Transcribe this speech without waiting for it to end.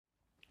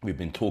we've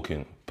been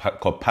talking,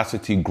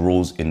 capacity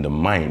grows in the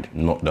mind,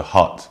 not the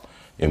heart.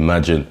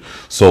 Imagine.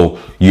 So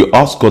you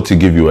ask God to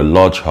give you a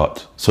large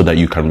heart so that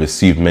you can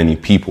receive many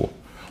people.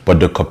 But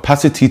the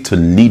capacity to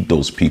lead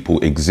those people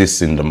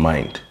exists in the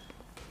mind.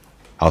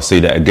 I'll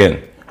say that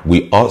again.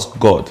 We ask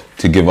God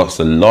to give us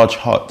a large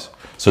heart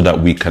so that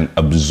we can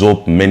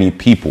absorb many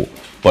people.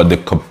 But the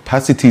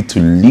capacity to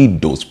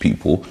lead those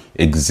people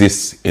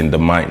exists in the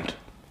mind.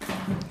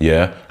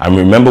 Yeah. And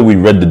remember, we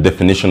read the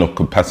definition of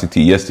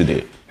capacity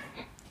yesterday.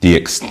 The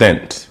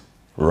extent,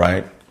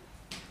 right?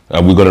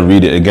 We're going to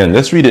read it again.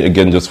 Let's read it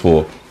again just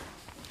for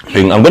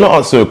thing. I'm going to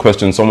answer a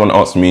question. Someone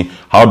asked me,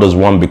 how does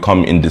one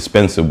become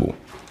indispensable?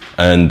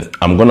 And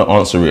I'm going to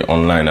answer it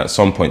online at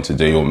some point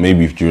today, or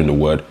maybe during the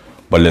word,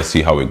 but let's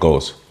see how it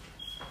goes.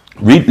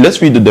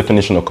 Let's read the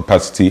definition of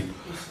capacity,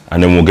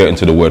 and then we'll get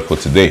into the word for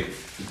today.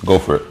 Go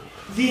for it.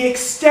 The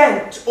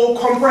extent or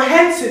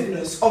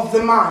comprehensiveness of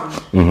the mind.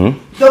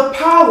 The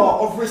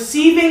power of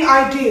receiving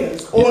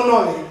ideas or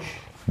knowledge.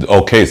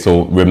 Okay,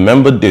 so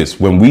remember this.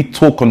 When we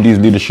talk on these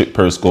leadership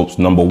periscopes,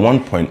 number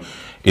one point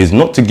is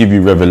not to give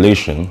you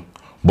revelation,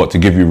 but to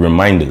give you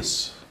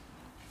reminders.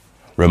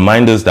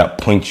 Reminders that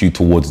point you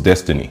towards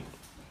destiny.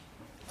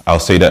 I'll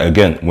say that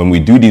again. When we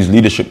do these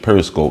leadership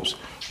periscopes,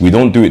 we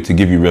don't do it to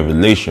give you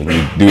revelation.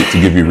 We do it to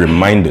give you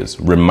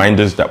reminders.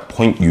 Reminders that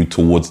point you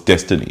towards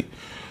destiny.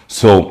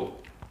 So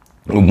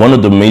one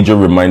of the major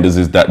reminders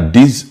is that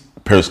these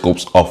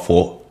periscopes are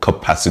for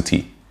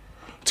capacity.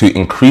 To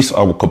increase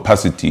our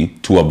capacity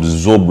to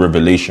absorb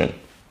revelation.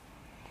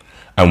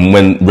 And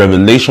when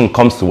revelation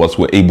comes to us,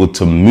 we're able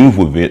to move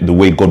with it the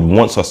way God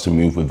wants us to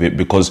move with it,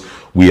 because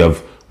we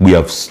have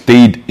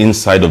stayed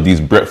inside of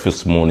these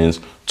breakfast mornings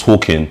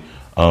talking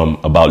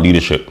about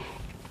leadership.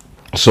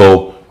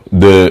 So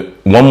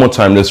one more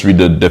time, let's read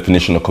the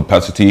definition of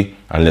capacity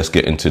and let's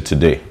get into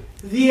today.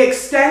 The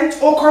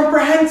extent or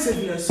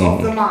comprehensiveness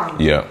of the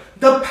mind. Yeah.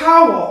 The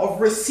power of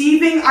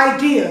receiving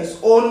ideas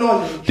or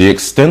knowledge. The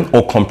extent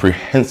or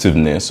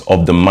comprehensiveness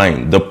of the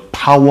mind. The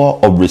power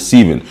of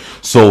receiving.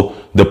 So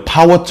the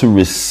power to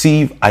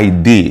receive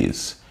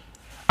ideas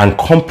and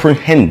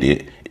comprehend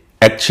it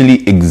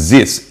actually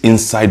exists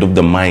inside of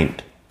the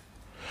mind.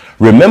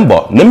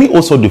 Remember, let me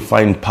also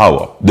define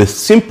power. The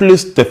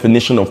simplest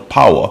definition of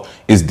power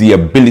is the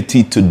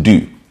ability to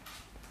do.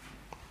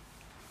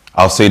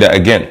 I'll say that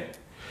again.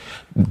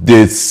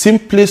 The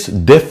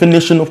simplest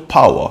definition of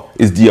power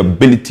is the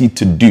ability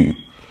to do.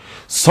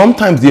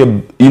 Sometimes,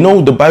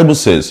 the Bible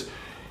says,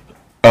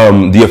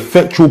 the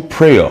effectual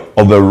prayer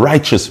of a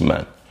righteous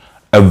man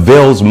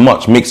avails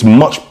much, makes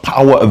much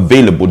power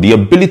available. The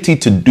ability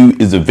to do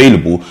is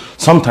available.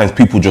 Sometimes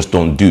people just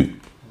don't do.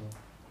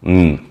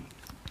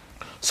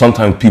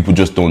 Sometimes people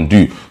just don't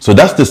do. So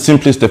that's the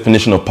simplest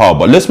definition of power.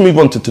 But let's move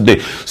on to today.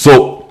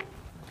 So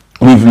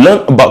we've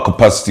learned about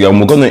capacity, and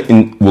we're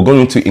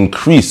going to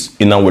increase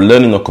in our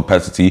learning of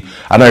capacity.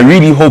 And I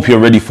really hope you're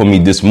ready for me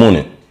this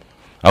morning.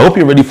 I hope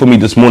you're ready for me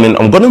this morning.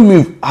 I'm going to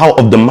move out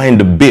of the mind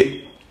a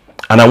bit,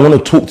 and I want to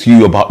talk to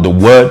you about the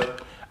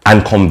word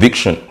and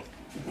conviction.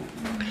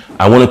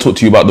 I want to talk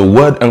to you about the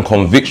word and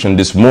conviction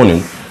this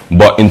morning,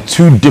 but in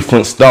two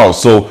different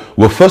styles. So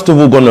we're first of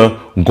all going to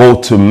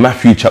go to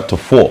Matthew chapter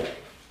 4.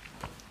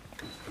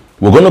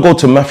 We're going to go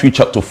to Matthew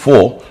chapter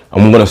 4.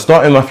 And we're going to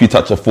start in Matthew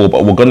chapter 4,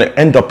 but we're going to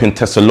end up in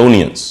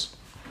Thessalonians.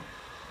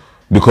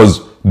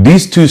 Because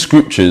these two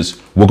scriptures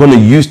we're going to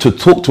use to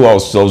talk to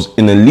ourselves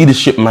in a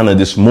leadership manner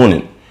this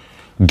morning.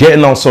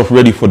 Getting ourselves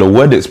ready for the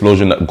word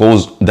explosion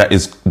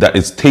that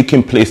is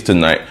taking place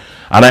tonight.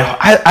 And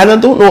I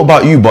don't know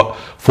about you, but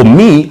for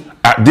me,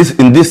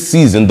 in this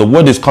season, the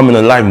word is coming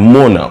alive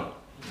more now.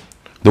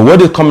 The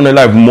word is coming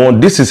alive more.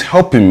 This is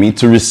helping me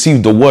to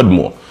receive the word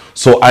more.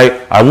 So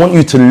I want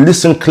you to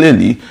listen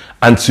clearly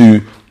and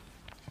to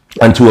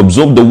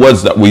absorb the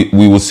words that we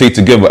will say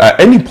together. At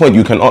any point,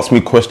 you can ask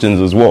me questions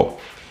as well.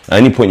 At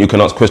any point, you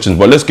can ask questions.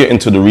 But let's get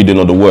into the reading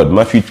of the word.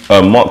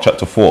 Mark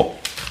chapter 4,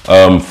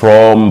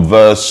 from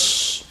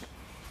verse...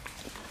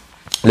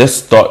 Let's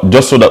start,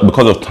 just so that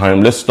because of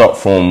time, let's start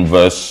from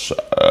verse...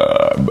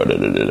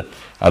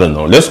 I don't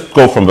know. Let's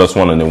go from verse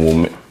 1 and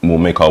then we'll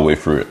make our way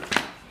through it.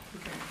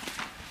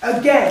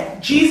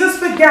 Again, Jesus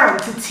began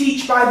to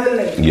teach by the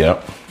lake.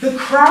 Yeah. The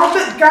crowd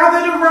that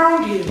gathered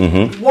around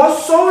him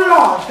was so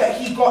large that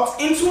he got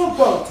into a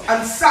boat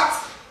and sat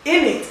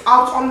in it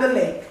out on the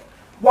lake,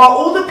 while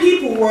all the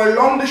people were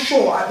along the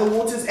shore at the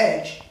water's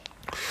edge.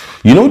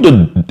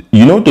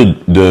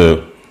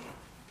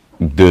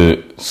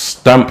 The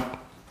stamp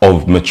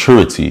of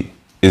maturity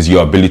is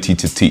your ability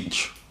to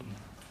teach.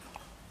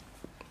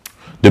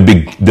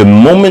 The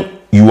moment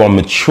you are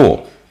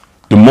mature,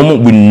 the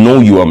moment we know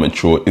you are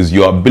mature, is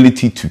your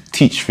ability to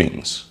teach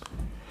things.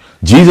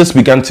 Jesus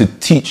began to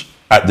teach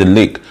at the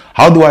lake.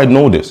 How do I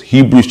know this?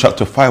 Hebrews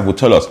chapter 5 will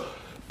tell us,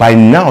 by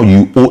now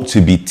you ought to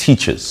be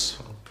teachers.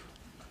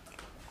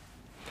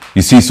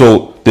 You see,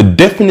 so the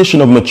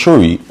definition of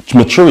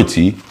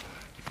maturity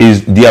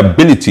is the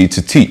ability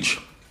to teach.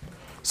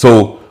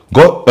 So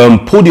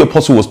Paul the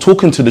apostle was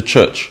talking to the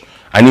church,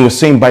 And he was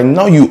saying, by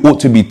now you ought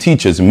to be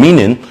teachers,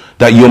 meaning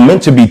that you're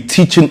meant to be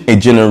teaching a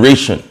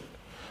generation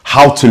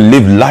how to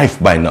live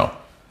life by now.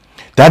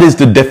 That is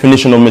the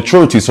definition of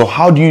maturity. So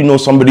how do you know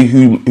somebody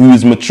who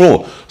is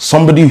mature?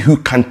 Somebody who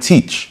can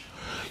teach.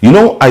 You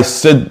know, I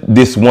said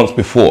this once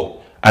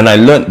before, and I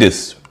learned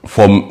this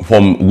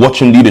from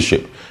watching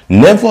leadership.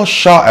 Never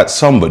shout at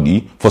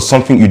somebody for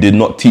something you did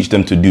not teach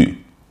them to do.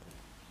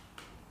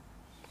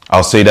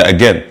 I'll say that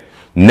again.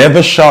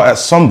 Never shout at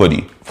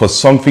somebody for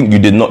something you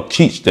did not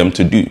teach them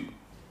to do.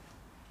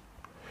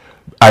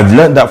 I've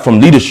learned that from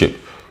leadership.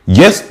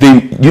 Yes,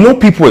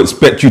 people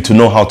expect you to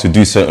know how to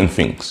do certain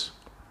things.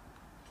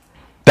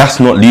 That's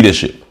not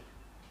leadership.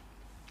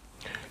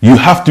 You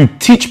have to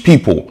teach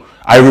people.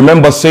 I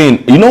remember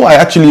saying, I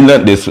actually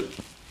learned this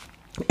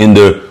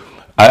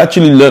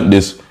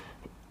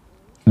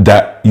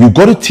that you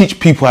got to teach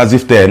people as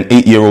if they're an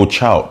 8-year-old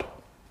child.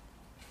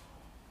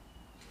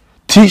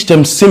 Teach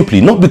them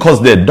simply, not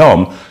because they're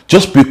dumb,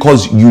 just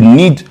because you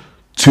need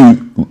to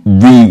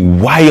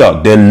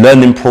rewire their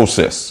learning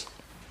process.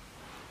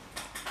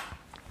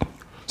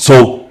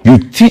 So you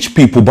teach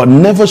people, but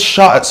never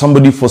shout at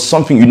somebody for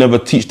something you never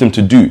teach them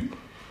to do.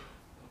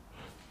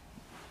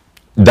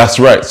 That's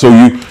right. So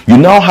you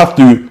now have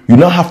to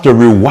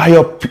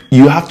rewire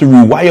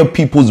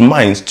people's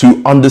minds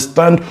to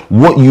understand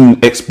what you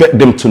expect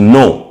them to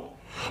know.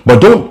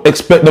 But don't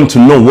expect them to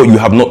know what you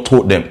have not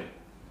taught them.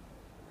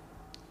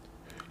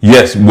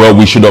 Yes, well,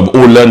 we should have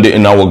all learned it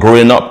in our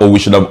growing up, or we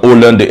should have all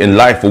learned it in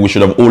life, or we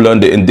should have all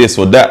learned it in this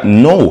or that.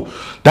 No,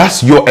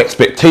 that's your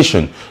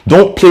expectation.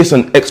 Don't place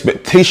an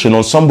expectation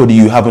on somebody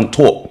you haven't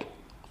taught.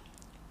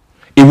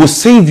 It will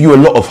save you a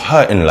lot of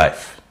hurt in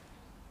life.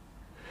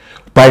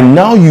 By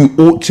now, you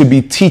ought to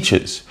be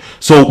teachers.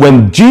 So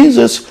when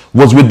Jesus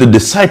was with the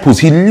disciples,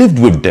 he lived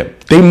with them.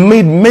 They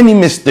made many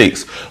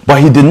mistakes, but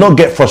he did not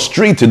get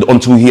frustrated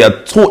until he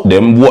had taught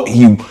them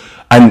you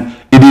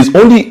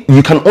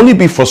can only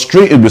be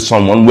frustrated with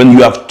someone when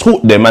you have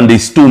taught them and they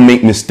still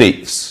make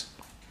mistakes.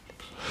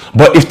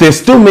 But if they're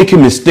still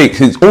making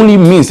mistakes, it only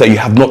means that you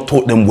have not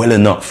taught them well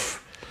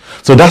enough.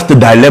 So that's the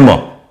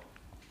dilemma.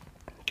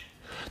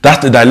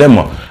 That's the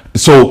dilemma.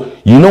 So,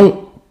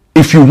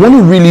 if you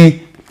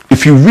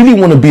really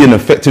want to be an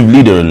effective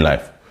leader in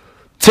life,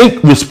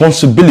 take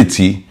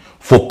responsibility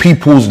for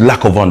people's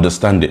lack of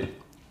understanding.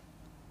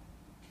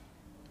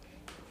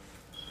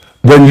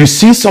 When you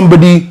see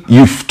somebody,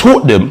 you've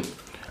taught them,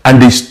 and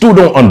they still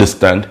don't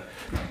understand,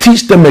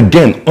 teach them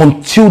again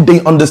until they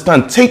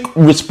understand. Take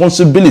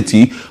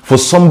responsibility for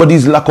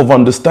somebody's lack of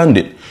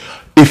understanding.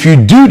 If you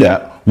do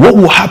that, what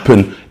will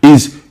happen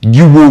is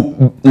you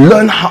will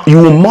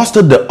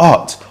master the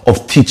art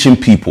of teaching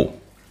people.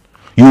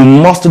 You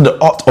will master the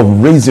art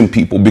of raising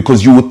people,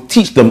 because you will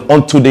teach them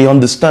until they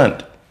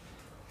understand.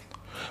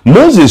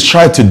 Moses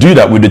tried to do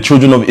that with the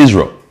children of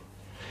Israel.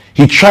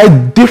 He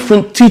tried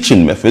different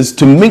teaching methods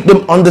to make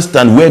them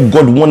understand where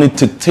God wanted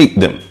to take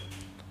them.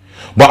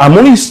 But I'm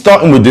only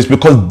starting with this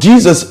because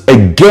Jesus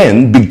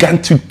again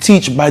began to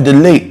teach by the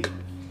lake.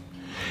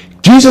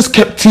 Jesus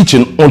kept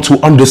teaching until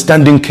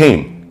understanding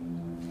came.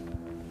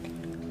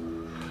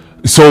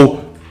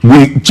 So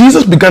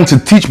Jesus began to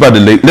teach by the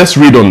lake. Let's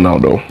read on now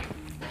though.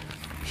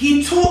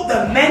 He taught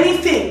them many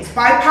things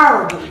by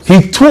parables.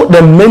 He taught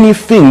them many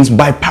things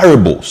by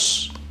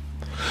parables.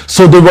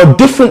 So there were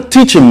different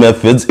teaching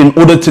methods in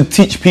order to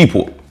teach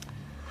people.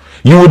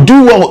 You will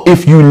do well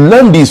if you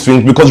learn these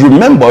things, because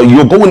remember,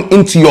 you're going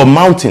into your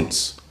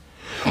mountains.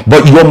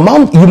 But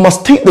you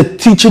must take the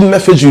teaching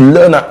methods you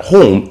learn at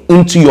home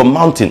into your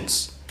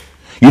mountains.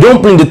 You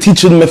don't bring the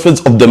teaching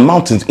methods of the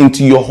mountains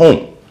into your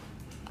home.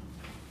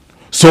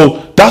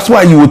 So that's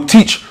why you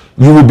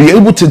will be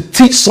able to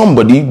teach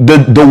somebody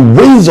the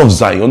ways of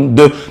Zion,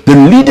 the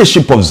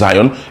leadership of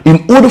Zion,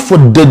 in order for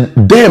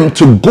them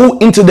to go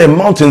into their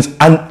mountains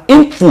and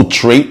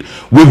infiltrate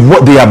with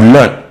what they have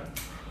learned.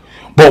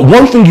 But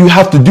one thing you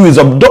have to do is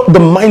adopt the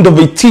mind of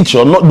a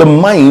teacher, not the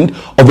mind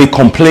of a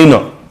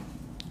complainer.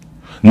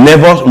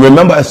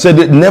 Remember I said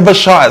it, never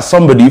shout at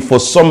somebody for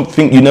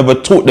something you never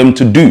taught them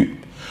to do.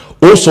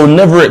 Also,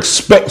 never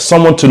expect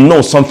someone to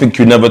know something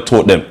you never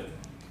taught them.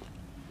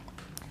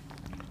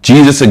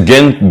 Jesus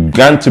again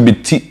began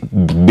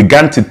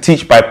to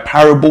teach by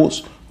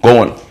parables.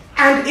 Go on.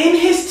 And in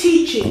his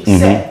teaching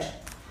said,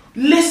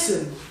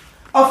 listen,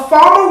 a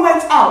farmer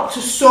went out to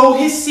sow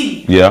his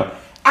seed. Yeah.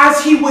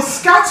 As he was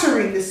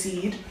scattering the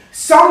seed,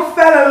 some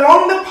fell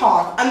along the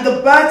path, and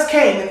the birds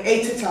came and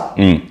ate it up.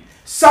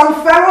 Some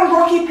fell on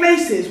rocky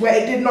places where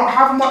it did not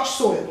have much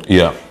soil.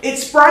 Yeah. It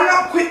sprang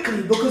up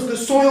quickly because the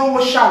soil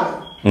was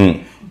shallow.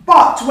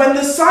 But when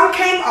the sun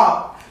came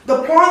up,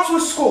 the plants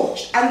were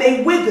scorched, and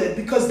they withered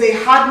because they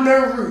had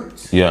no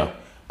roots. Yeah.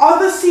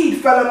 Other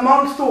seed fell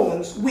among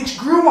thorns, which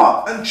grew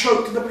up and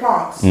choked the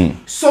plants,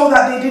 so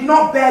that they did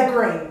not bear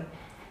grain.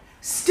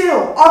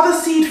 Still, other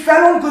seed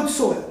fell on good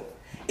soil.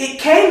 It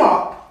came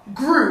up,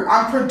 grew,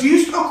 and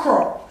produced a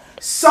crop,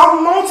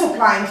 some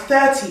multiplying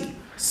 30,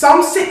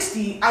 some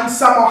 60, and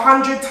some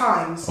 100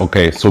 times.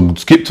 Okay, so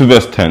skip to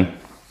verse 10.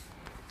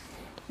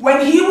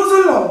 When he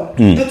was alone,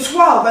 the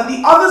 12 and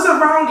the others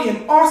around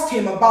him asked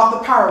him about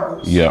the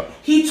parables. Yeah.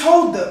 He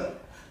told them,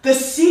 the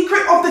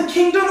secret of the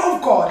kingdom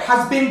of God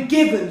has been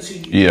given to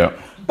you. Yeah.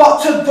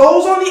 But to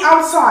those on the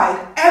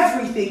outside,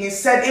 everything is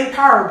said in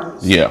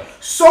parables. Yeah.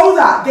 So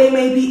that they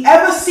may be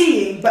ever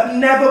seeing but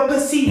never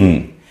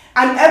perceiving,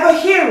 and ever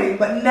hearing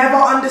but never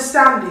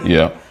understanding.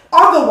 Yeah.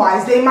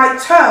 Otherwise they might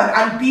turn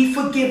and be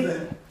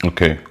forgiven.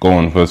 Okay, go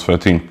on, verse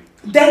 13.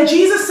 Then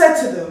Jesus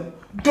said to them,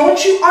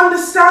 don't you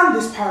understand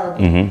this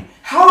parable?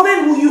 How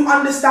then will you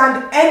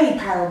understand any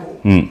parable?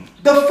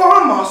 The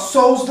farmer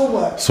sows the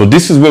word. So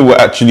this is where we're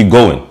actually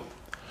going.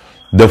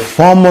 The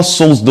farmer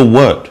sows the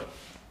word.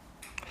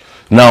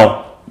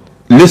 Now,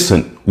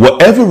 listen,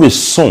 whatever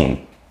is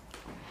sown,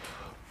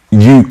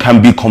 you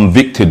can be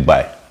convicted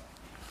by.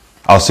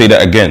 I'll say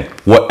that again.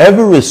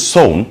 Whatever is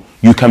sown,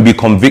 you can be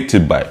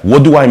convicted by.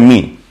 What do I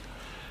mean?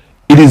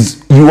 It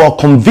is you are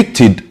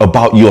convicted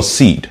about your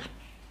seed.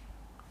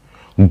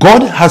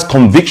 God has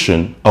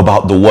conviction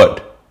about the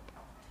word.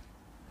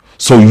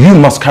 So you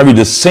must carry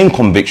the same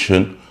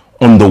conviction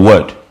on the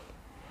word.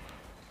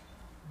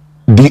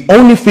 The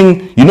only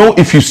thing, you know,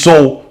 if you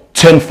sow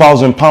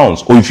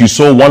 £10,000 or if you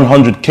sow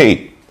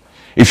 100K,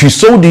 if you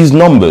sow these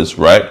numbers,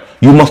 right,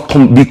 you must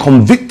be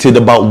convicted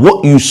about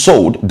what you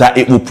sowed, that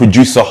it will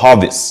produce a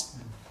harvest,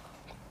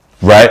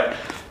 right?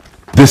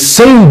 The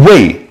same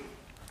way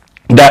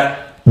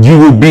that you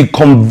will be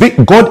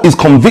convicted, God is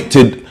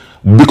convicted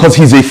because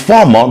he's a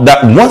farmer,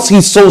 that once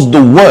he sows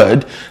the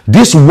word,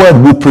 this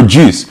word will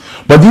produce.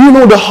 But do you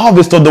know the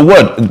harvest of the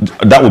word?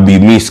 That would be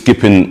me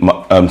skipping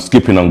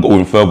and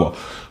going further.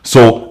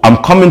 So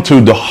I'm coming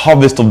to the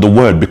harvest of the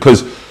word,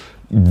 because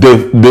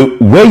the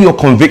where your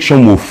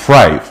conviction will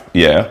thrive,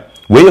 yeah,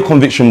 where your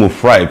conviction will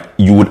thrive,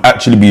 you would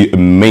actually be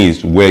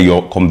amazed where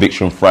your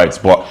conviction thrives.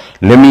 But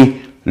let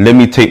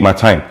me take my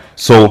time.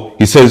 So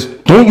he says,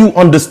 don't you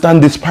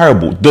understand this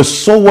parable? The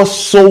sower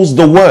sows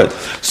the word.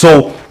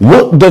 So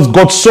what does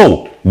God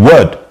sow?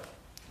 Word.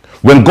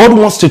 When God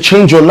wants to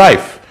change your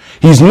life,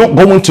 he's not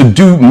going to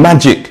do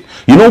magic.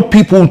 You know,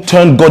 people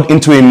turn God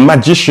into a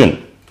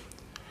magician.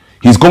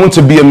 He's going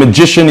to be a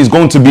magician. He's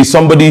going to be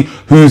somebody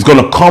who's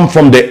going to come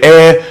from the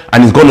air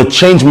and he's going to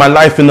change my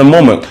life in a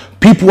moment.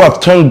 People have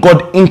turned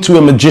God into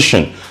a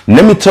magician.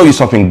 Let me tell you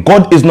something.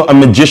 God is not a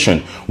magician.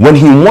 When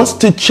he wants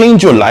to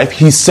change your life,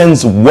 he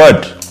sends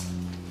word.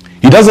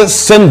 He doesn't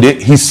send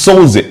it, he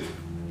sows it.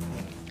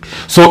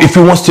 So if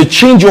he wants to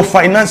change your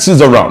finances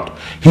around,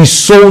 he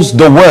sows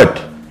the word.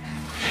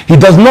 He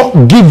does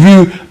not give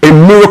you a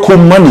miracle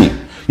money.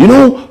 You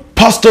know,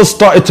 pastors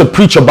started to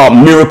preach about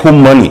miracle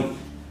money.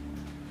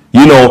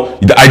 You know,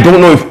 I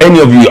don't know if any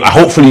of you,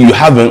 hopefully you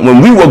haven't.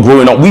 When we were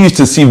growing up, we used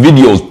to see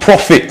videos,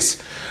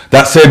 prophets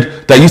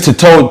that used to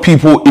tell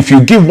people, if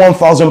you give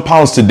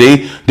 £1,000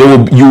 today,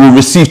 you will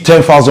receive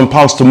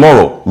 £10,000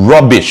 tomorrow.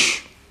 Rubbish.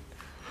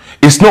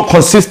 It's not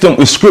consistent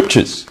with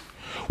scriptures.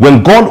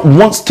 When God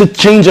wants to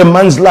change a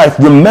man's life,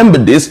 remember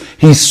this,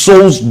 he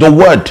sows the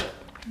word.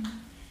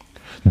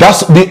 That's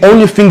the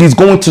only thing he's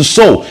going to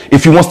sow.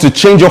 If he wants to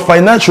change your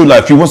financial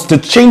life, if he wants to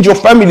change your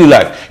family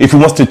life, if he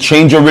wants to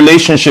change your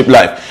relationship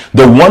life,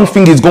 the one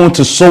thing he's going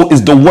to sow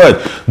is the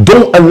word.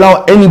 Don't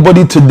allow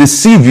anybody to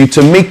deceive you,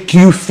 to make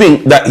you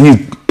think that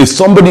if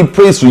somebody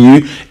prays for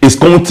you, it's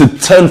going to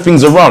turn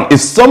things around.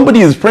 If somebody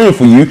is praying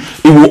for you,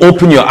 it will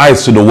open your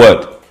eyes to the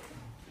word.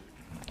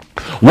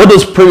 What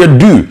does prayer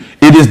do?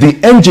 It is the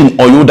engine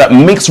oil that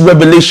makes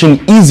revelation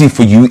easy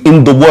for you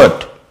in the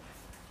word.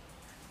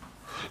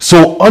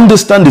 So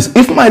understand this.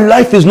 If my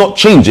life is not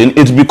changing,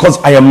 it's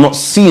because I am not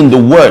seeing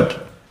the word.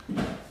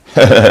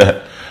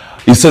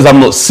 He says, I'm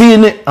not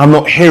seeing it, I'm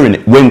not hearing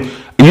it. When,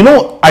 you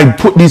know, I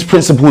put these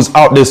principles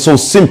out there so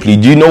simply.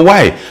 Do you know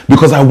why?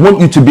 Because I want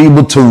you to be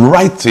able to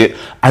write it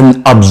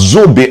and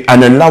absorb it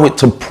and allow it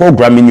to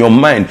program in your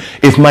mind.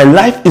 If my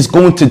life is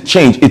going to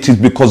change, it is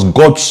because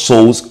God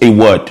sows a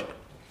word.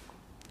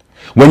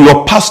 When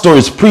your pastor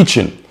is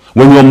preaching,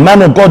 when your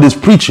man of God is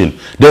preaching,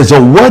 there's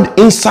a word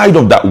inside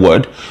of that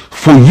word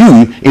for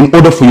you in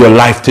order for your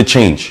life to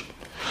change.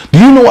 Do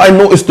you know, I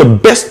noticed the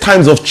best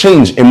times of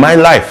change in my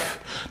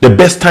life, the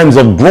best times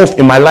of growth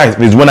in my life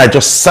is when I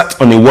just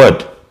sat on a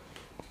word.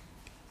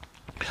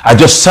 I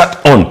just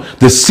sat on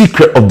the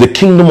secret of the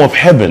kingdom of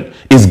heaven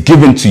is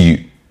given to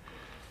you.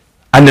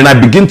 And then I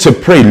begin to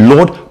pray,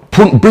 Lord,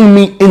 bring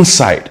me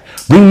inside.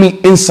 Bring me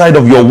inside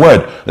of your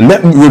word.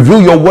 Let me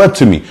reveal your word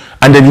to me.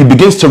 And then he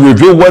begins to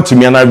reveal word to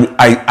me, and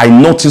I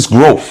notice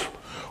growth.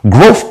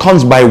 Growth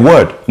comes by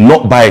word,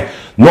 not by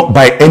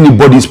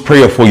anybody's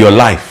prayer for your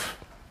life.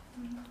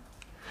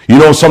 You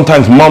know,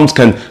 sometimes moms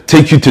can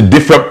take you to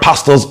different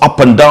pastors up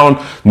and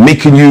down,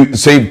 making you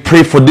say,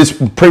 pray for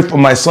this, pray for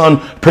my son,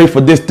 pray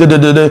for this, da, da,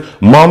 da, da.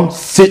 Mom,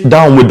 sit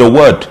down with the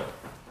word.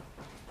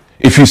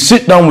 If you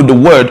sit down with the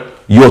word,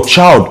 your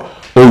child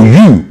or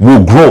you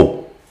will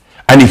grow.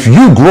 And if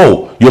you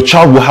grow, your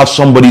child will have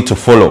somebody to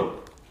follow.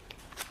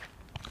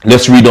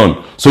 Let's read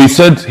on. So he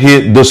said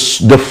here,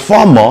 the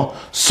farmer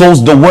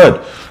sows the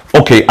word.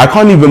 Okay, I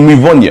can't even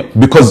move on yet,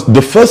 because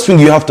the first thing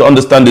you have to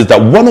understand is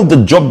that one of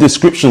the job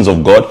descriptions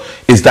of God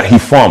is that he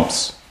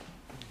farms.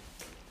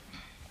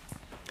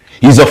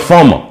 He's a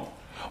farmer,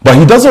 but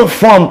he doesn't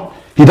farm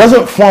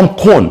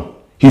corn.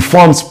 He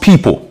farms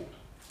people.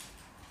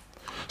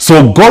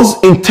 So God's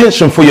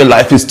intention for your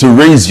life is to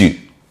raise you,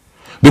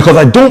 because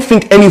I don't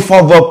think any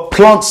farmer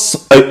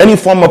plants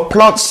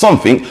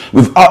something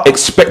without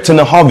expecting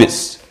a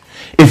harvest.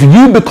 If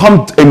you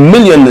become a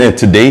millionaire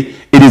today,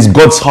 it is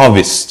God's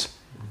harvest.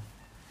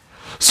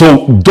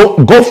 So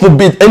God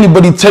forbid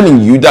anybody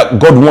telling you that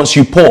God wants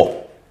you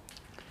poor.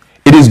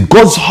 It is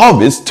God's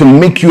harvest to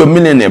make you a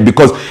millionaire,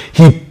 because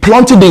he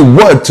planted a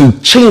word to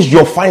change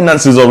your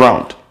finances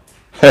around.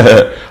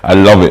 I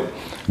love it.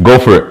 Go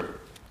for it.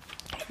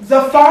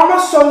 The farmer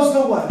sows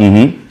the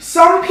word.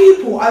 Some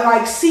people are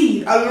like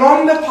seed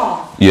along the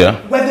path.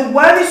 Yeah. Where the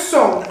word is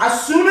sown,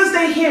 as soon as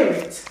they hear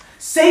it,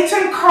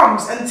 Satan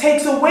comes and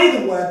takes away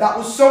the word that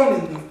was sown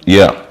in them.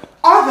 Yeah.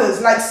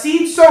 Others, like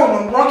seed sown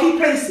on rocky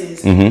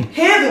places,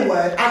 hear the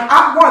word and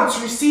at once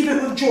receive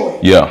it with joy.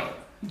 Yeah.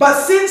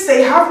 But since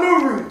they have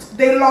no root,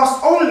 they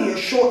last only a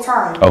short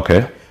time.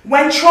 Okay.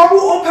 When trouble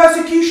or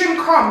persecution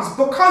comes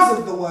because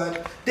of the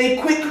word, they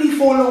quickly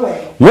fall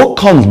away. What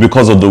comes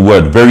because of the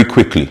word very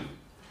quickly?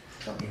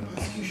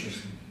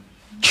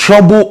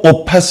 Trouble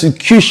or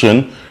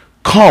persecution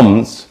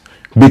comes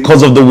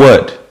because of the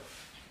word.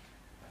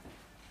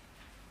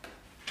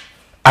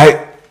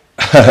 I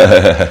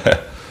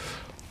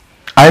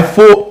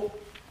thought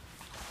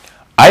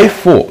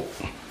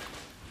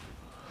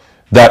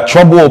that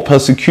trouble or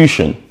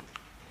persecution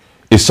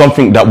is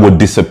something that would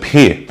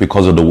disappear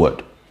because of the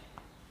word.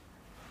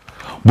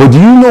 But do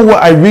you know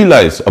what I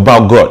realized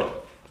about God?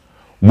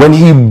 When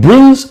he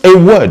brings a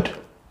word,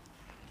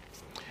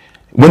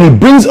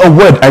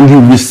 and you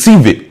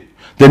receive it,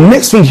 the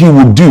next thing he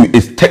will do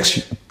is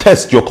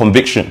test your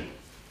conviction.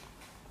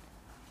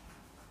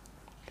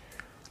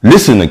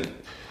 Listen,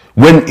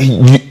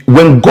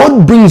 when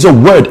God brings a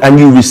word and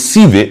you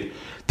receive it,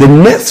 the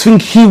next thing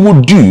he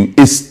will do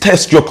is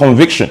test your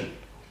conviction.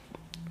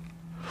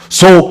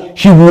 So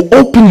he will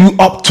open you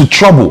up to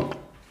trouble.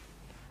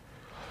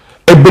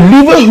 A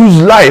believer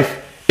whose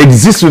life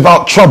exists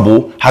without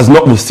trouble has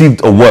not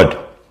received a word.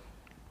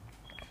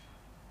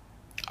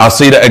 I'll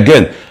say that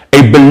again.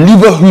 A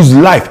believer whose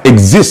life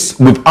exists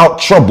without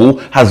trouble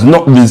has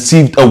not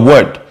received a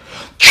word.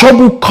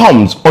 Trouble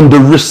comes on the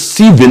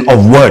receiving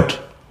of word.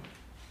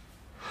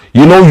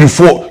 You know,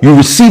 you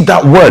received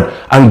that word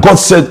and God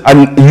said,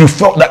 and you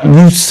felt that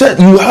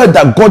you heard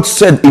that God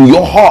said in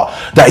your heart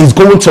that he's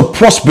going to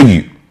prosper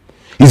you.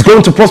 He's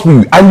going to prosper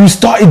you. And you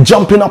started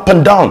jumping up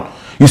and down.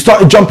 You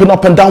started jumping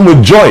up and down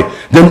with joy.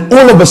 Then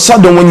all of a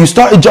sudden, when you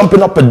started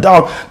jumping up and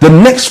down, the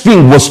next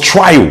thing was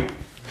trial.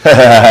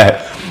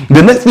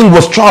 The next thing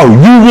was trial.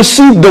 You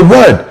received the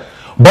word.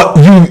 But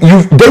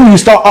then you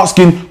start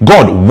asking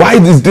God, why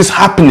is this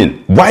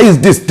happening? Why is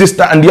this,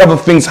 that, and the other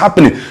things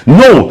happening?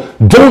 No,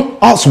 don't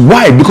ask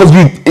why, because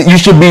you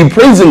should be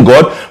praising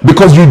God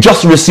because you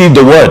just received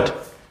the word.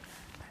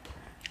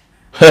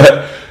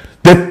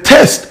 The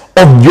test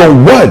of your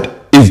word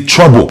is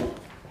trouble.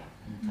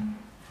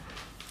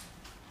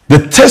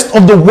 The test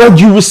of the word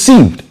you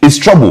received is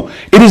trouble.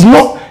 It is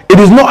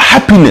not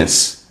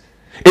happiness.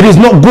 It is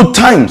not good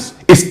times.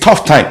 It's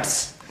tough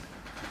times.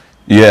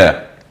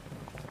 Yeah.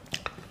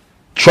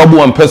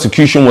 Trouble and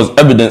persecution was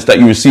evidence that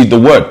you received the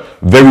word.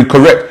 Very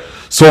correct.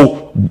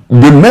 So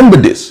remember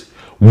this.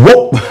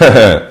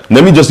 Let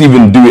me just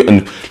even do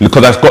it,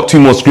 because I've got two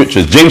more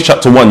scriptures. James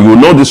chapter 1, you will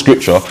know this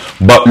scripture,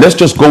 but let's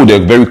just go there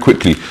very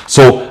quickly.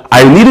 So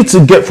I needed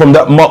to get from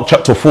that Mark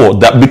chapter 4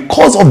 that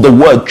because of the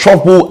word,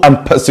 trouble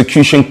and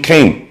persecution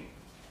came.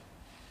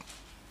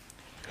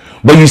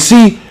 But you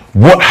see,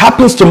 what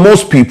happens to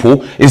most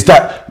people is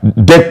that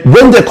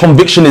when their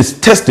conviction is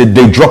tested,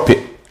 they drop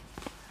it.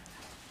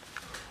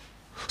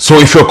 So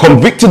if you're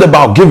convicted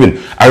about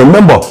giving, I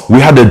remember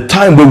we had a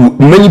time where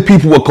many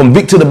people were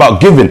convicted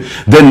about giving.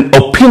 Then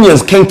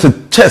opinions came to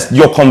test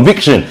your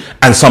conviction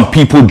and some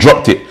people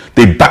dropped it.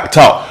 They backed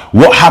out.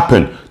 What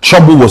happened?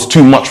 Trouble was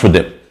too much for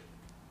them.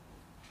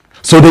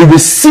 So they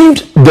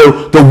received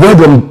the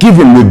word of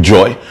giving with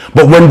joy,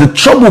 but when the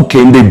trouble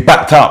came, they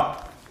backed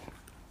out.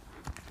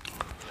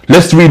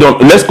 Let's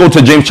go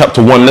to James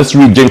chapter 1. Let's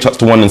read James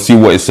chapter 1 and see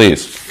what it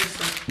says.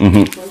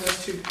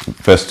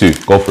 Verse 2.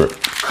 Go for it.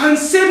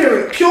 Consider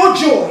it pure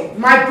joy,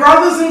 my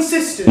brothers and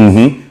sisters,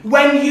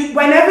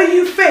 whenever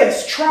you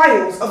face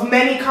trials of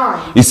many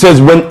kinds. It says,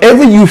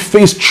 whenever you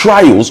face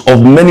trials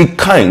of many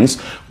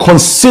kinds,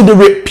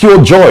 consider it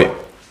pure joy.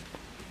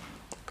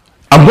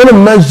 I'm going to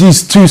merge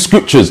these two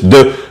scriptures.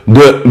 The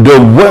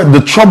word,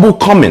 the trouble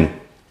coming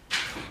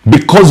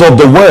because of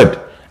the word,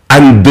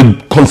 and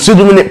the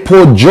considering it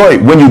pure joy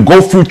when you go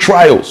through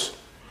trials.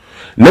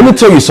 Let me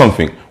tell you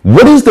something.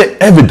 What is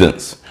the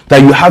evidence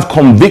that you have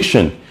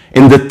conviction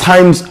in the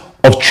times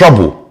of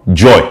trouble?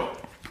 Joy.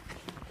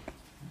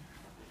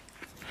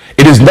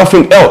 It is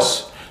nothing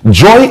else.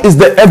 Joy is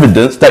the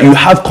evidence that you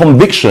have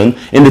conviction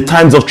in the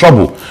times of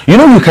trouble. You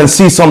know, you can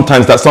see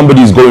sometimes that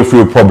somebody is going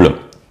through a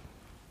problem.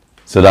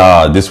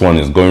 Said, this one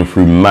is going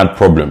through mad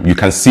problem. You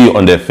can see it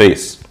on their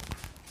face.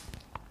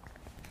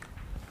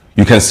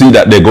 You can see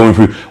that they're going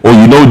through, or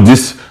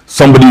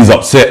somebody is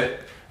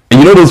upset.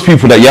 And you know those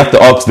people that you have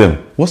to ask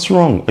them, what's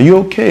wrong? Are you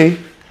okay?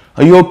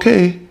 Are you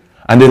okay?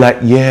 And they're like,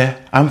 yeah,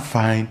 I'm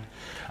fine.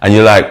 And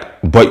you're like,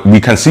 but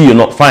we can see you're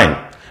not fine.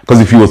 Because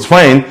if you was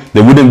fine,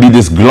 there wouldn't be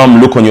this glum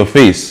look on your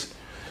face.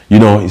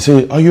 You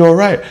say, are you all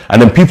right?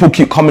 And then people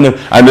keep coming in,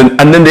 and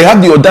then they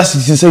have the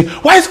audacity to say,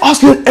 why is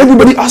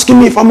everybody asking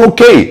me if I'm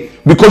okay?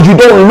 Because you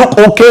don't look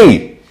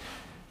okay.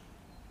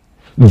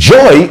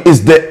 Joy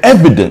is the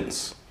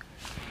evidence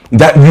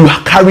that you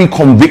carry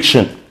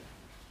conviction.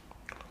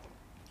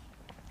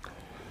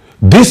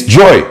 This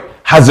joy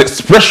has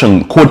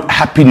expression called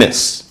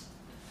happiness.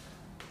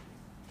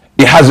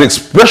 It has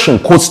expression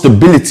called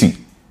stability.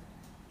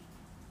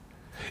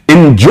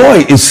 In joy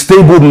is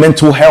stable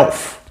mental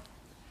health.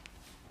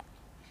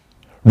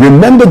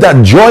 Remember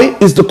that joy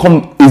is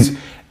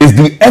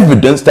the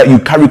evidence that you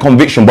carry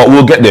conviction, but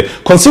we'll get there.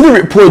 Consider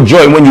it pure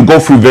joy when you go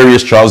through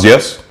various trials,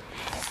 yes?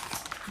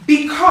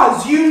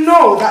 Because you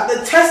know that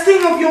the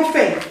testing of your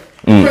faith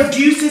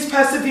produces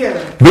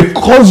perseverance.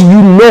 Because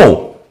you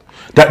know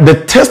that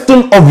the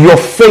testing of your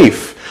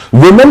faith,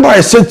 remember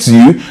I said to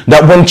you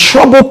that when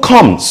trouble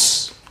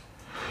comes,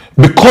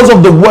 because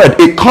of the word,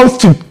 it comes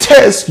to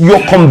test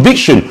your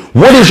conviction.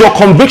 What is your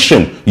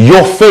conviction?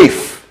 Your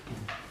faith.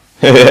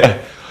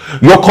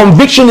 Your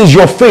conviction is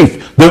your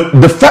faith.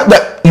 The fact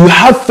that you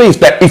have faith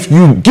that if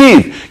you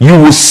give, you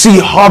will see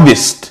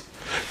harvest.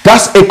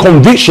 That's a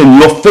conviction,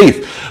 your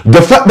faith.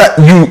 The fact that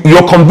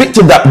you're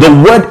convicted that the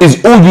word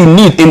is all you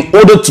need in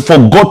order for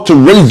God to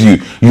raise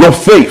you, your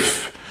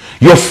faith.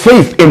 Your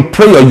faith in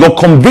prayer, your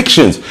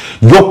convictions.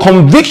 Your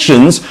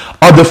convictions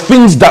are the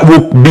things that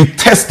will be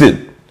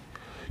tested.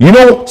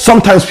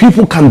 Sometimes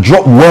people can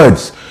drop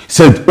words.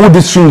 Said, all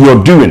this thing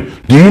you're doing,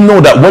 do you know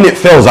that when it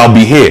fails, I'll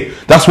be here?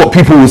 That's what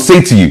people will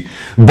say to you.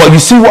 But you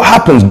see what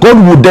happens? God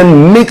will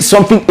then make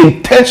something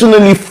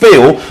intentionally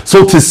fail,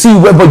 so to see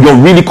whether you're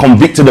really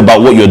convicted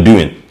about what you're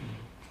doing.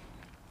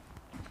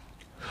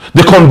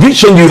 The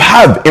conviction you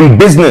have in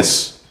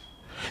business,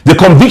 the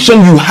conviction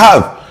you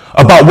have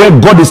about where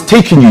God is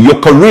taking you, your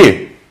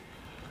career,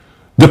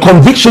 the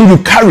conviction you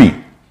carry.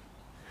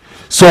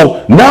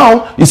 So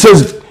now it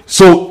says,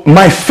 so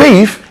my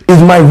faith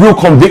is my real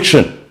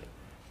conviction.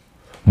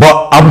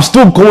 But I'm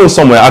still going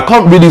somewhere. I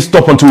can't really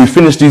stop until we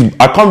finish these.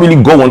 I can't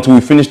really go until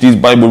we finish these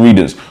Bible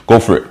readings. Go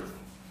for it.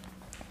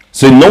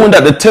 So knowing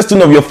that the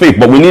testing of your faith,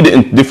 but we need it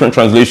in different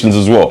translations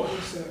as well.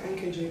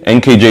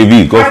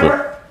 NKJV. Go for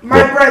it.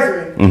 My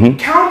brethren,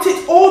 count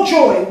it all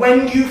joy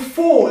when you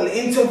fall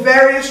into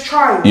various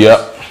trials,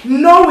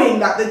 knowing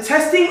that the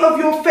testing of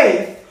your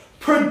faith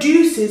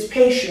produces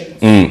patience.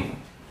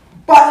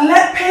 But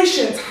let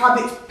patience have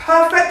its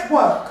perfect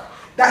work,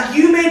 that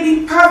you may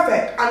be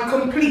perfect and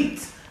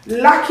complete,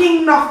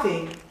 lacking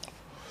nothing.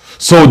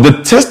 So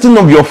the testing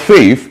of your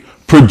faith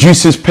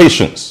produces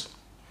patience.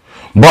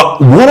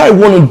 But what I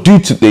want to do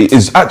today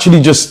is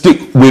actually just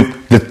stick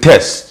with the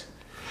test.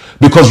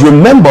 Because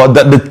remember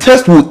that the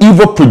test will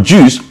either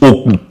produce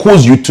or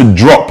cause you to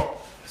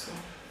drop.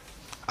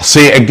 I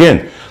say it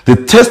again. The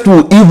test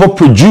will either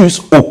produce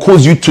or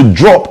cause you to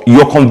drop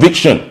your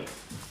conviction.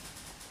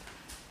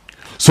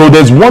 So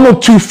there's one or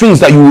two things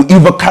that you will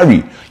either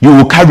carry. You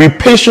will carry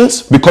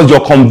patience because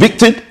you're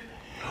convicted,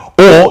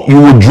 or you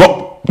will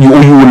drop,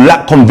 or you will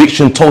lack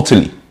conviction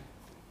totally.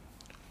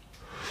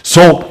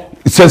 So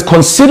it says,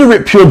 consider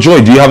it pure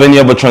joy. Do you have any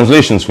other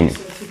translations for me?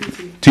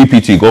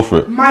 TPT, go for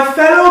it. My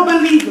fellow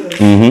believers,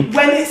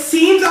 when it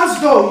seems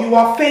as though you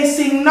are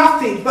facing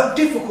nothing but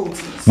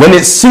difficulties. When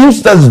it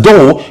seems as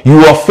though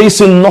you are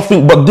facing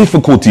nothing but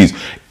difficulties.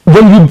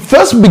 When you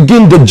first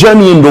begin the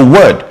journey in the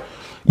word,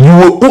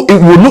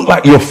 it will look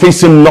like you're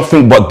facing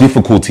nothing but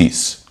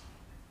difficulties.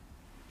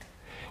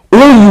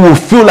 All you will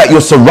feel like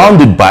you're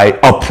surrounded by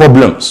are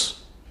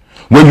problems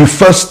when you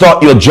first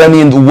start your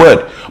journey in the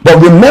word.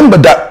 But remember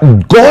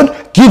that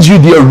God gives you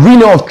the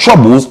arena of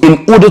troubles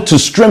in order to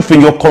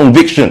strengthen your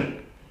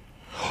conviction,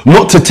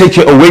 not to take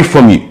it away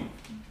from you.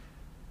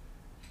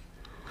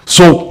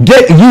 So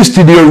get used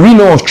to the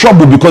arena of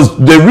trouble, because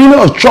the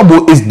arena of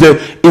trouble is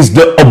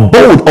the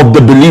abode of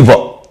the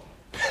believer.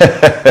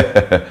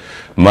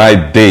 My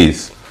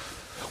days.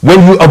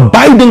 When you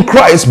abide in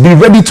Christ, be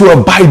ready to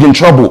abide in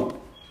trouble.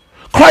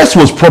 Christ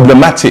was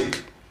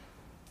problematic.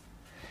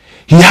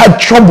 He had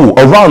trouble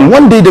around.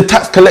 One day the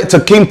tax collector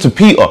came to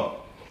Peter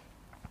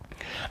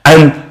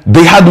and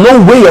they had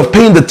no way of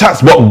paying the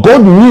tax, but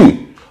God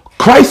knew,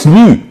 Christ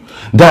knew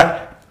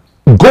that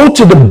go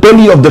to the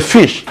belly of the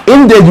fish.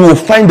 In there you will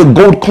find the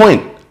gold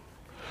coin.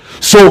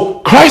 So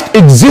Christ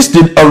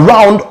existed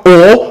around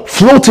or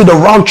floated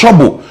around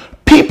trouble.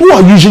 People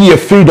are usually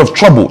afraid of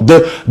trouble.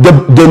 The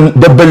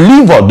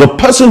believer, the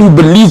person who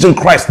believes in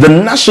Christ, the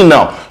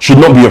national, should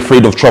not be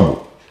afraid of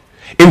trouble.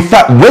 In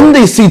fact, when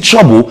they see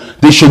trouble,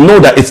 they should know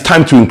that it's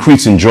time to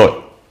increase in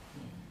joy.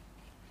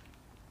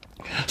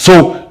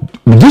 So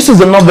this is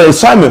another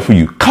assignment for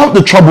you. Count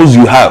the troubles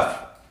you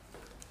have.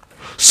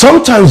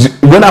 Sometimes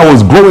when I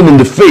was growing in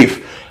the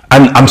faith,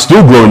 And I'm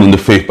still growing in the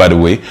faith, by the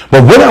way.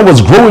 But when I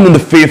was growing in the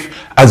faith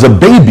as a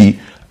baby,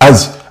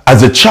 as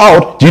a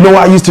child, do you know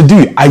what I used to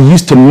do? I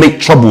used to make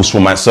troubles for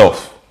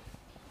myself.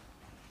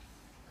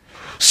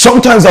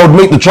 Sometimes I would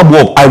make the trouble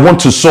of, I want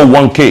to sow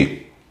 1K.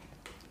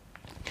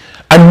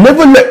 And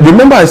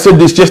remember I said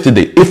this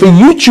yesterday, if a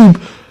YouTuber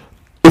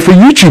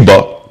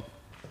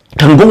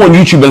can go on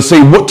YouTube and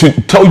say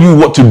tell you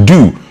what to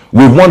do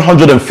with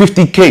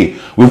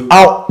 150K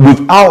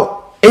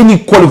without any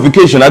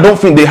qualification, I don't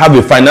think they have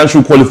a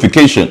financial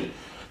qualification.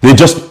 They're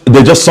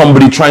just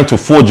somebody trying to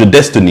forge a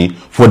destiny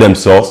for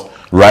themselves,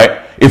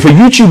 right? If a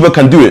YouTuber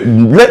can do it,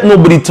 let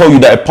nobody tell you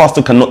that a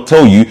pastor cannot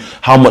tell you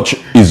how much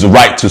is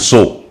right to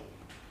sow.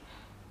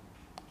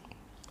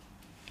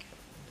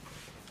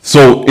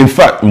 So in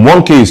fact,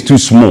 1K is too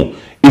small.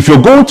 If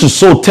you're going to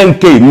sow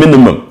 10K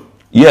minimum,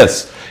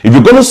 yes. If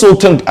you're going to sow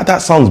 10,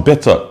 that sounds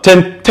better.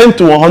 10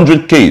 to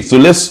 100K. So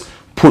let's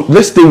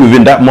stay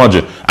within that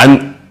margin,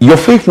 and your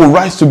faith will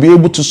rise to be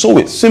able to sow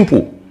it.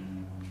 Simple.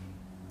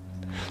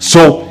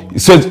 So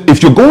it says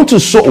if you're going to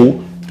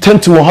sow 10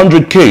 to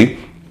 100K,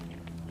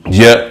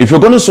 yeah. If you're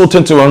going to sow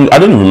 10 to 100, I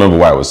don't even remember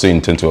why I was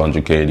saying 10 to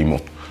 100K anymore.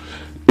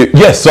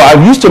 Yes. So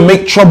I used to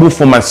make trouble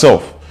for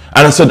myself,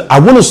 and I said I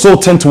want to sow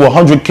 10 to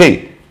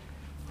 100K.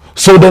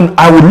 So then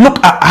I would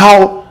look at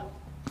how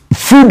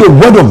through the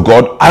word of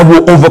God, I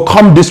will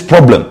overcome this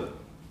problem.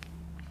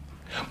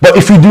 But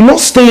if you do not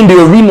stay in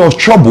the arena of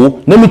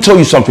trouble, let me tell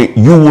you something,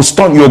 you will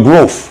stunt your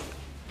growth.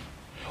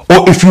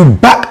 Or if you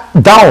back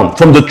down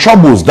from the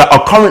troubles that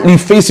are currently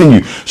facing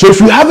you. So if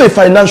you have a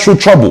financial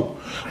trouble,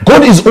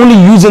 God is only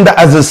using that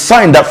as a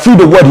sign that through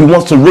the word, he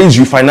wants to raise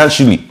you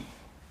financially.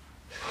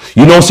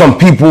 You know, some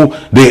people,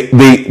 they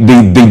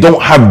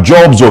don't have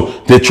jobs, or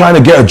they're trying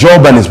to get a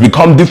job and it's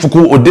become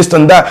difficult, or this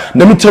and that.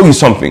 Let me tell you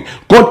something.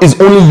 God is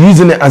only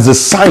using it as a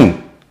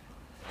sign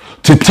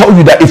to tell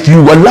you that if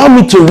you allow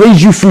me to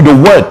raise you through the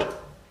word,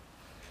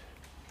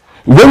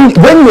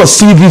 when your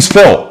CVs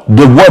fail,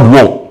 the word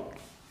won't.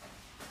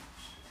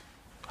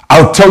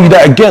 I'll tell you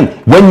that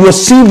again. When your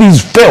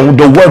CVs fail,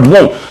 the word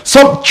won't.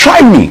 So try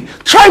me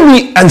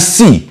and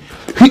see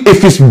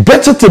if it's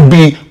better to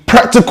be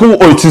practical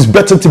or it is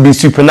better to be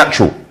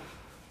supernatural.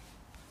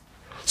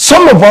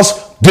 Some of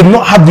us did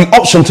not have the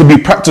option to be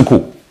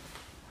practical.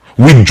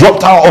 We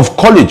dropped out of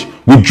college,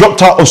 we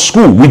dropped out of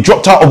school, we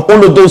dropped out of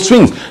all of those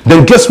things.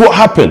 Then guess what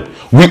happened?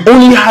 We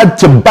only had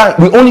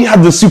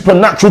the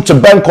supernatural to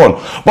bank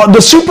on. But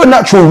the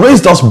supernatural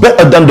raised us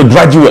better than the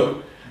graduate.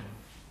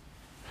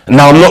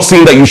 Now, I'm not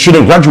saying that you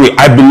shouldn't graduate.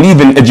 I believe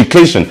in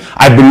education.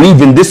 I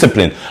believe in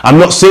discipline. I'm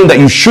not saying that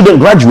you shouldn't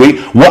graduate.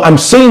 What I'm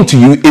saying to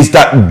you is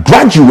that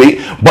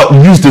graduate, but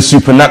use the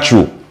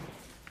supernatural.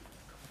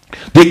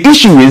 The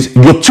issue is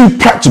you're too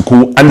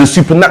practical and the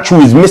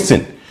supernatural is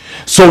missing.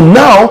 So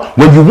now,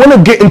 when you want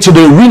to get into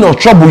the arena of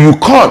trouble, you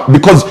can't,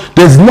 because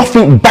there's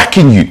nothing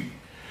backing you.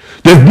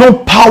 There's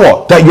no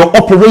power that you're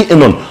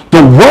operating on. The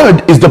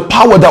word is the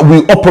power that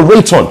we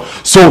operate on.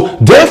 So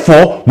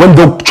therefore, when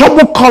the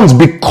trouble comes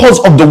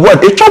because of the word,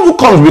 if trouble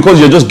comes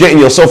because you're just getting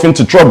yourself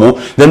into trouble,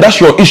 then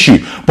that's your issue.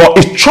 But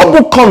if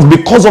trouble comes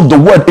because of the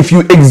word, if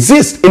you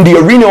exist in the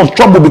arena of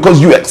trouble because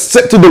you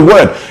accepted the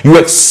word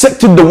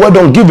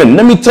ungiven,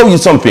 let me tell you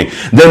something,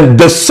 then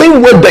the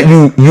same word that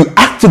you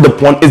acted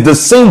upon is the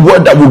same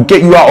word that will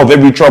get you out of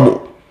every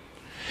trouble.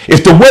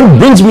 If the word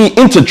brings me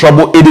into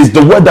trouble, it is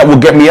the word that will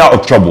get me out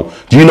of trouble.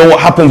 Do you know what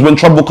happens when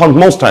trouble comes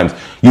most times?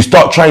 You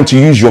start trying to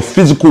use your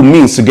physical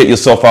means to get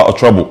yourself out of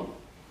trouble,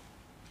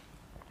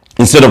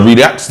 instead of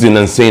reacting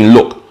and saying,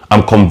 look,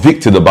 I'm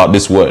convicted about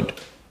this word.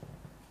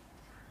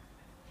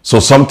 So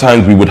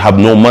sometimes we would have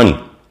no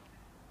money.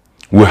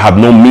 We have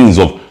no means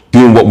of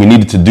doing what we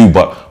needed to do,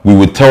 but we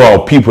would tell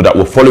our people that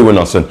were following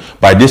us, and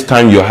by this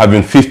time you're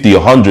having 50,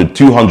 100,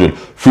 200,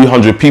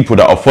 300 people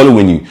that are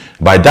following you.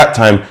 By that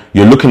time,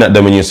 you're looking at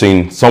them and you're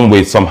saying, some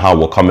way, somehow,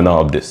 we're coming out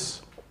of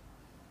this.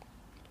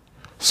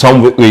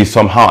 Some way,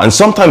 somehow. And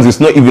sometimes it's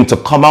not even to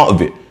come out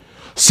of it.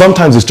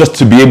 Sometimes it's just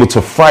to be able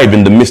to thrive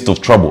in the midst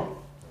of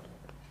trouble.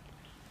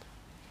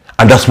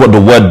 And that's what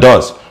the word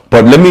does.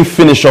 But let me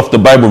finish off the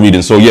Bible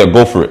reading. So yeah,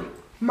 go for it.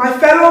 My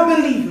fellow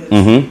believers,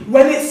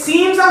 when it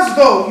seems as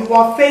though you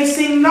are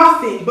facing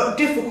nothing but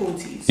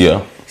difficulties,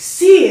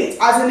 see it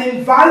as an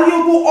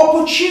invaluable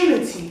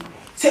opportunity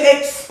to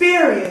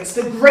experience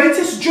the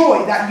greatest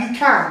joy that you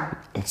can.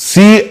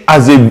 See it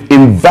as an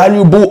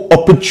invaluable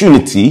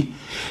opportunity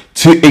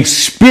to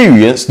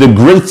experience the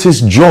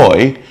greatest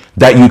joy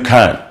that you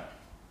can.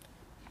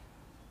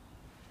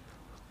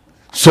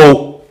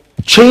 So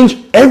change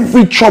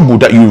every trouble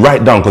that you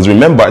write down, because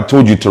remember I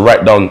told you to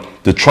write down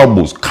the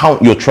troubles,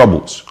 count your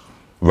troubles,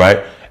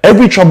 right?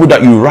 Every trouble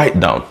that you write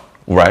down,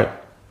 right?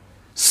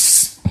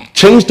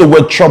 Change the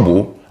word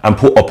trouble and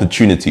put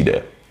opportunity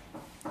there.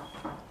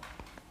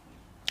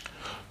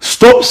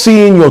 Stop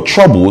seeing your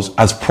troubles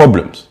as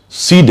problems.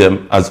 See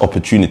them as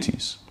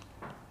opportunities.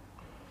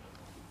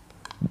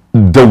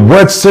 The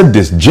word said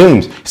this,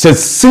 James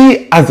says,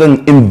 see as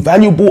an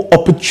invaluable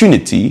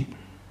opportunity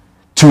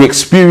to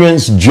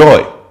experience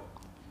joy.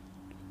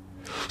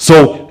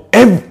 So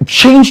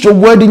Change the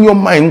word in your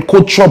mind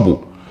called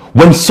trouble.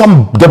 When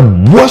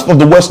the worst of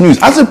the worst news,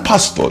 as a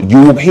pastor,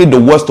 you will hear the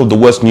worst of the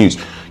worst news.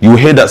 You will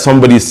hear that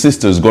somebody's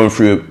sister is going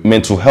through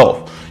mental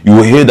health. You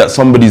will hear that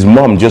somebody's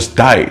mom just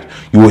died.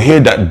 You will hear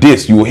that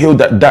this, you will hear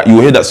that. You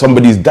will hear that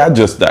somebody's dad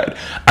just died.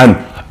 And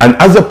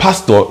as a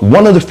pastor,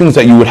 one of the things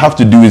that you would have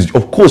to do is,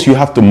 of course, you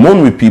have to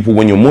mourn with people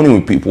when you're mourning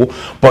with people,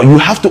 but you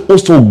have to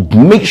also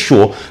make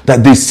sure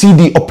that they see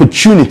the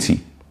opportunity.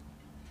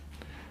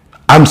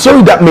 I'm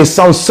sorry that may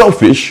sound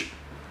selfish,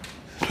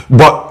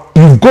 but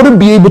you've got to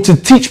be able to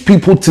teach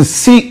people to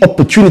see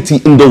opportunity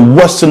in the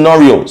worst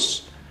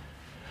scenarios.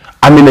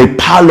 I'm in a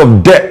pile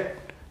of debt.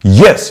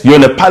 Yes, you're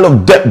in a pile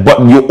of debt, but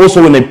you're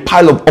also in a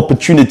pile of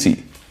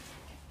opportunity.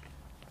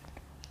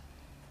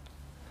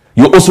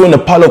 You're also in a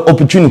pile of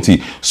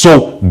opportunity.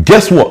 So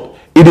guess what?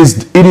 It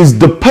is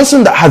the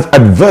person that has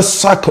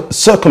adverse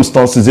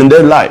circumstances in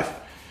their life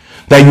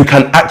that you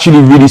can actually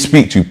really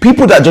speak to.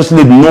 People that just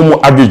live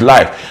normal average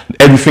life,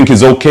 everything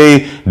is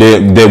okay,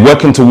 they're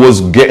working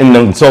towards getting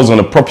themselves on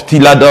a property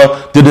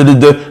ladder,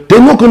 they're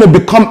not going to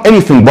become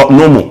anything but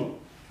normal.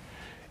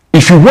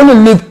 If you want to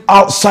live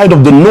outside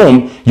of the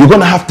norm, you're going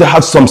to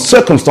have some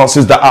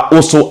circumstances that are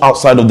also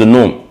outside of the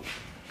norm.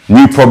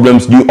 New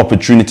problems, new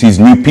opportunities,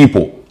 new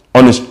people.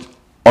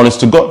 Honest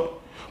to God.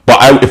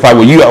 But if I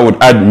were you, I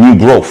would add new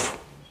growth.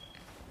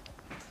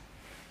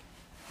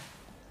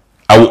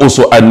 I will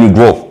also add new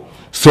growth.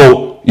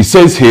 So it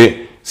says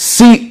here,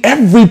 see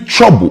every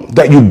trouble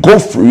that you go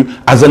through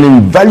as an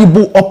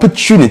invaluable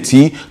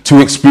opportunity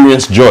to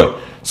experience joy.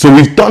 So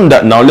we've done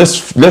that now.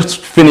 Let's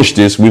finish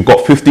this. We've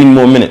got 15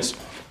 more minutes.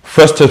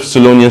 1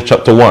 Thessalonians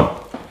chapter 1.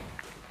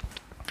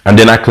 And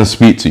then I can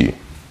speak to you.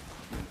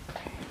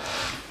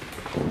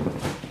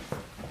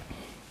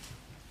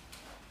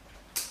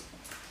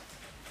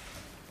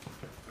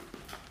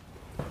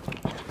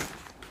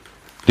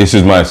 This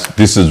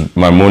is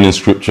my morning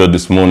scripture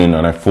this morning,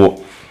 and I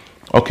thought,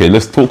 okay,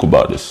 let's talk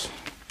about this.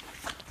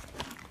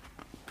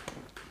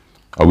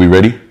 Are we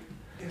ready?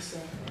 Yes, sir.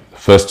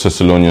 1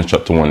 Thessalonians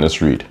chapter 1,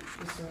 let's read.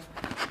 Yes, sir.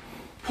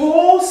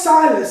 Paul,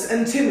 Silas,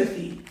 and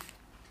Timothy,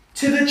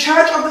 to the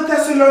church of the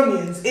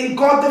Thessalonians, in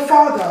God the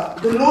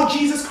Father, the Lord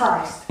Jesus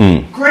Christ,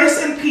 grace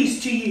and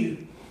peace to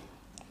you.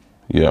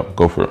 Yeah,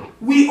 go for it.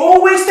 We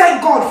always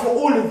thank God for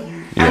all of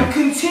you and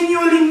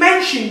continually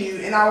mention you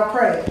in our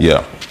prayers.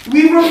 Yeah.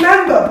 We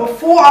remember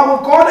before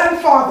our God and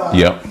Father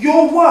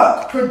your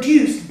work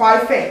produced by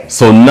faith.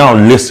 So now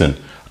listen,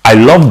 I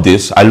love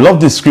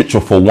this scripture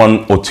for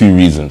one or two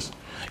reasons.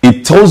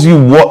 It tells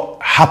you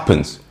what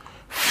happens.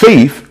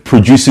 Faith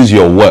produces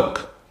your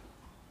work.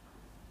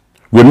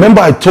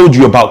 Remember I told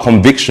you about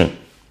conviction.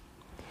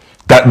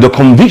 That the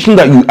conviction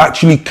that you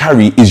actually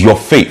carry is your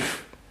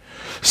faith.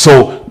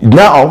 So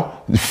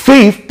now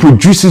faith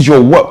produces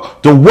your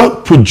work. The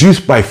work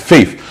produced by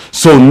faith.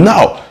 So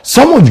now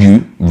some of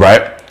you,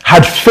 right,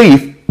 had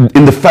faith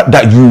in the fact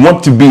that you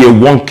want to be a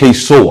 1K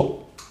sower.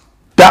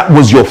 That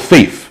was your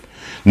faith.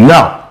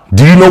 Now,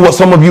 do you know what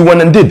some of you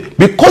went and did?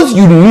 Because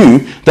you knew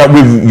that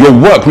with your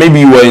work,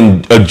 maybe you were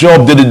in a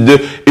job,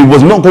 it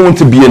was not going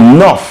to be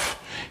enough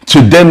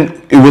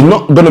it was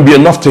not going to be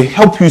enough to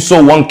help you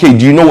sow 1K.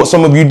 Do you know what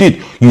some of you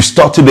did? You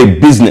started a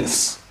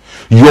business.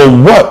 Your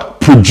work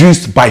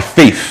produced by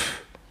faith.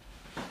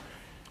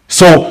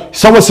 So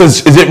someone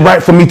says, is it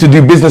right for me to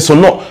do business or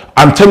not?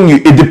 I'm telling you,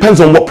 it depends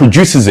on what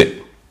produces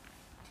it.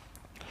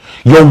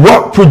 Your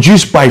work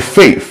produced by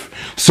faith.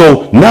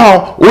 So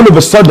now, all of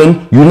a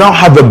sudden, you now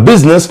have a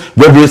business,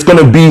 whether it's going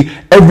to be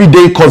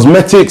everyday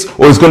cosmetics,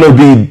 or it's going to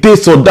be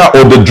this or that,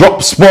 or the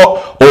drop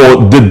spot,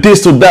 or the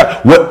this or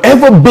that,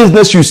 whatever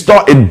business you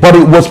started, but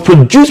it was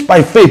produced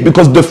by faith,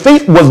 because the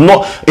faith was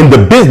not in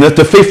the business,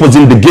 the faith was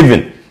in the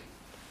giving.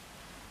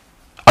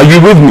 Are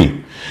you with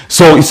me?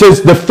 So it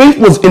says the faith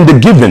was in the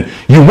giving.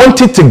 You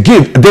wanted to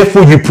give,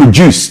 therefore you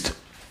produced.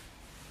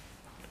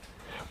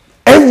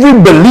 Every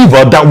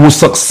believer that will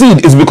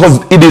succeed is because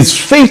it is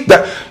faith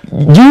that,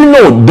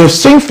 the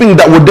same thing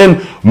that would then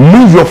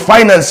move your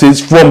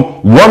finances from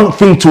one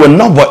thing to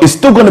another is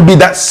still going to be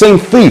that same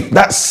faith,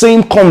 that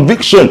same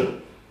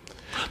conviction.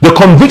 The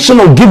conviction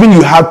of giving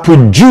you have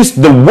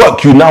produced the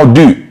work you now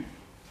do.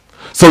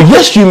 So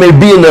yes, you may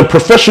be in a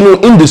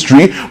professional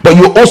industry, but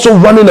you're also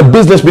running a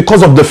business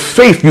because of the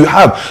faith you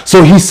have.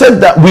 So he said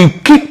that we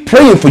keep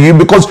praying for you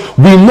because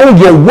we know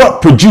your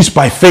work produced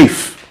by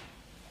faith.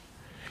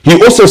 He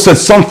also said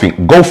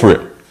something. Go for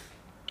it.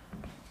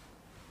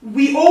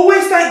 We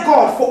always thank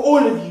God for all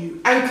of you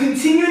and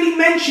continually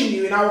mention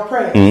you in our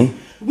prayers.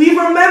 We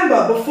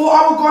remember before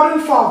our God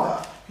and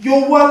Father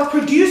your work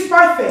produced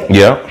by faith.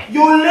 Yeah.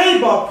 Your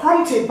labor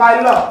prompted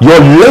by love. Your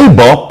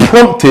labor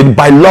prompted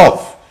by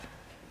love.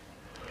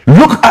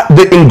 Look at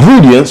the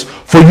ingredients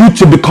for you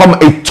to become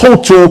a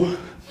total,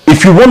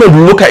 if you want to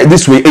look at it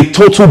this way, a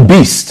total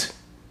beast.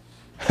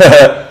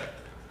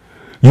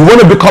 You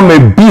want to become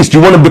a beast.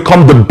 You want to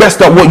become the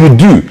best at what you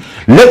do.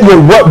 Let your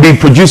work be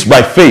produced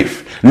by faith.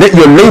 Let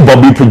your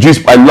labor be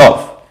produced by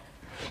love.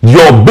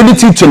 Your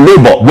ability to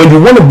labor, when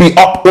you want to be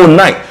up all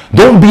night,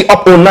 don't be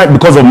up all night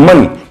because of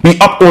money. Be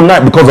up all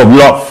night because of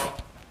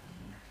love.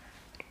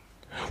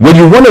 when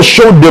you want to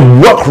show the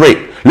work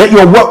rate, let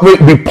your work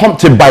rate be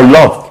prompted by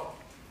love.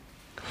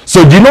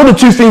 So do you know the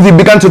two things he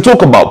began to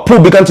talk about?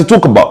 Paul began to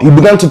talk about. He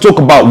began to talk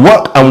about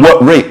work and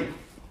work rate.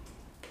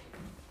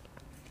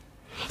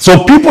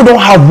 So people don't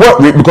have work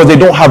rate because they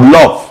don't have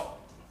love.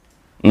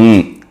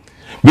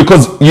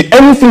 Because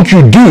anything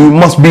you do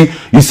must be,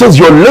 he says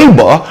your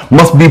labor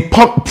must be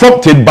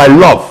prompted by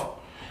love.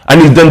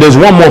 And then there's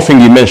one more thing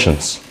he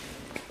mentions.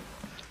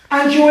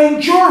 And your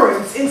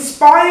endurance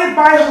inspired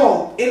by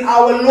hope in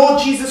our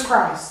Lord Jesus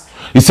Christ.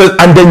 He says,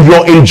 and then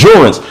your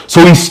endurance.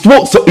 So he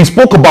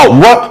spoke about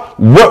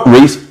work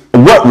rate,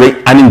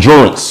 and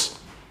endurance.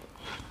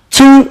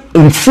 2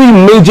 and 3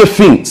 major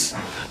things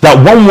that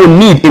one will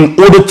need in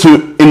order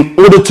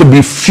to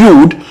be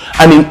fueled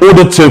and in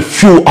order to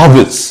fuel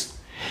others.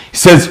 He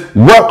says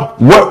work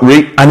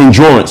rate and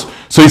endurance.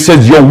 So he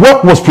says your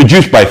work was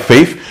produced by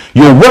faith,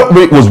 your work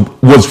rate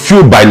was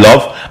fueled by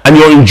love, and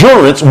your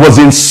endurance was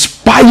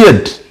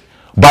inspired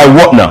by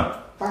what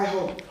now? By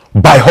hope.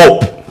 By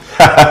hope.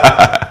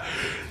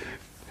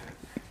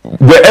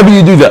 Wherever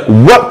you do that,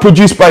 work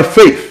produced by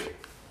faith,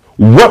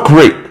 work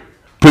rate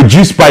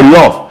produced by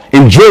love,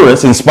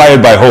 endurance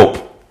inspired by hope.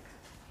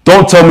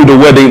 Don't tell me the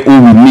word ain't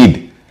all we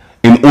need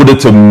in order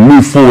to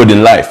move forward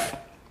in life.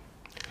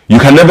 You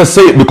can never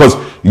say it, because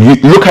you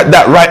look at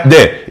that right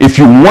there. If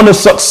you want to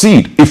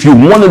succeed, if you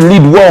want to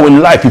lead well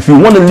in life, if you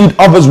want to lead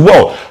others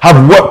well,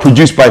 have work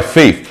produced by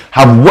faith,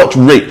 have work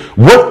rate.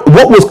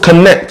 What was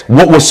connect?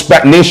 What was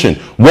stagnation?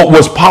 What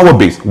was power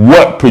based?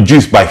 Work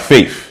produced by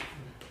faith.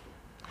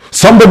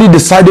 Somebody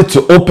decided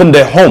to open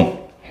their home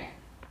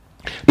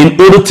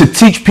in order to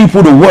teach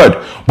people the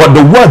word, but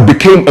the word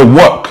became a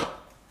work.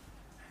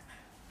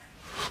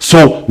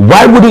 So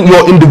why wouldn't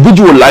your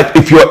individual life,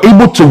 if you're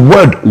able to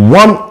word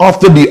one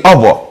after the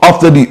other,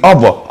 after the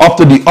other,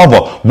 after the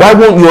other, why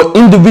won't your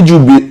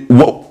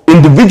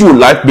individual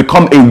life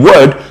become a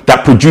word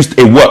that produced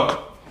a work?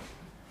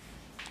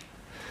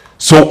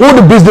 So all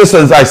the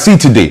businesses I see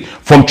today,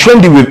 from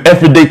Trendy with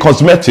Everyday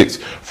Cosmetics,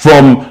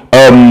 from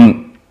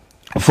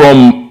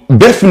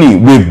Bethany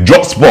with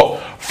Dropspot,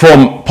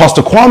 from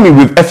Pastor Kwame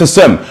with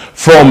FSM,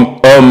 from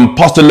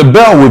Pastor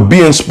LaBelle with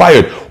Be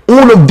Inspired,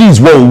 all of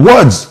these were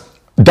words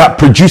that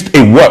produced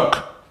a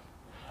work.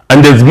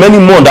 And there's many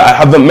more that I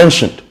haven't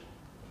mentioned.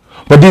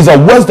 But these are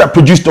words that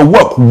produced a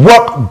work.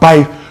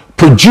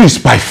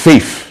 Produced by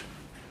faith.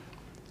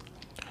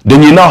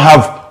 Then you now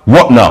have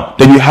what now?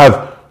 Then you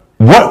have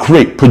work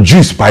rate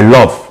produced by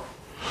love.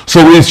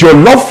 So it's your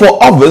love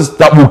for others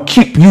that will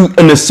keep you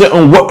in a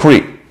certain work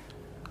rate.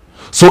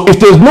 So if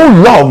there's no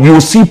love, you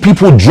will see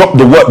people drop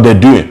the work they're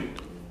doing.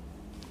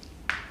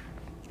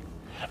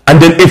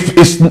 And then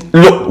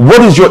look,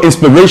 what is your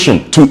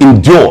inspiration to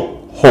endure?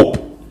 Hope.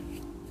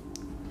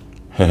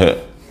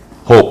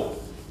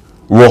 Hope.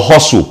 Raw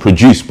Hustle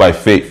produced by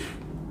faith.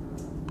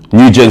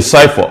 New Gen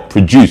Cypher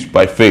produced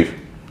by faith.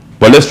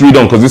 But let's read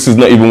on, because this is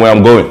not even where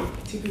I'm going.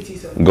 TPT,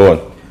 sir. Go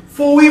on.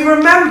 For we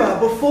remember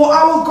before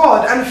our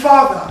God and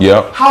Father,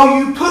 how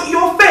you put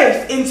your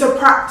faith into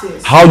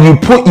practice. How you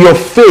put your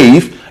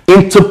faith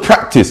into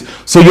practice.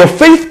 So your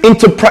faith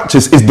into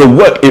practice is the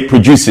work it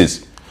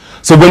produces.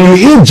 So when you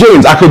hear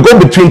James, I could go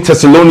between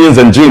Thessalonians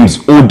and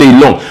James all day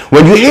long.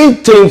 When you hear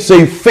James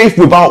say faith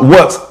without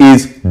works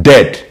is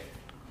dead,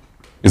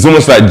 it's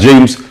almost like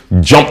James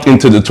jumped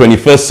into the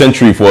 21st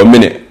century for a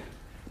minute,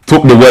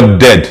 took the word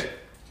dead.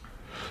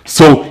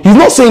 So he's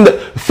not saying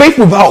that faith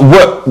without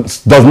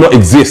works does not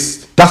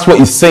exist. That's what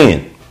he's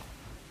saying.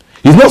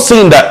 He's not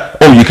saying that,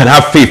 oh, you can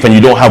have faith and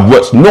you don't have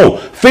works. No,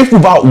 faith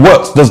without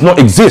works does not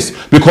exist,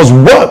 because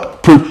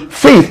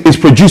faith is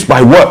produced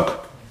by work.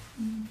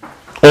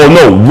 Or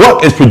no,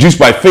 work is produced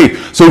by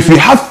faith. So if you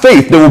have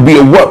faith, there will be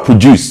a work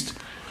produced.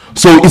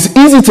 So it's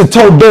easy to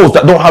tell those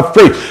that don't have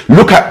faith.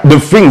 Look at the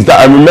things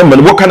that I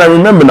remember. What can I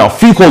remember now?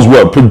 Fical's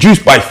word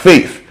produced by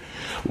faith.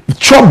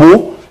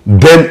 Trouble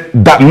then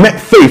that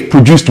met faith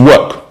produced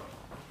work.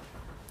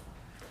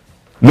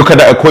 Look at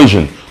that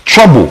equation.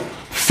 Trouble,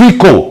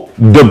 Fical,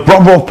 the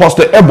brother of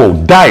Pastor Ebel,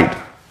 died.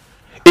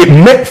 It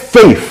met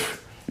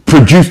faith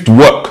produced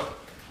work.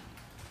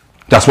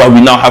 That's why we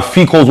now have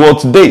Fical's word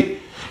today.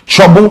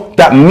 Trouble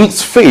that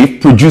meets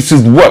faith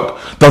produces work.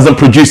 Doesn't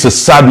produce a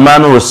sad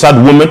man or a sad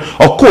woman.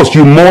 Of course,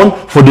 you mourn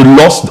for the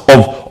loss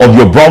of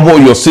your brother or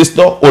your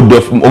sister or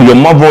your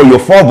mother or your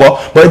father,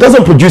 but it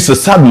doesn't produce a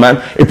sad man.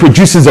 It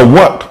produces a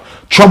work.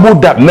 Trouble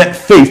that met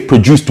faith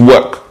produced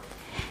work.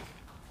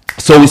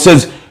 So he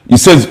says,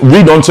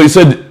 read on. So he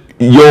said,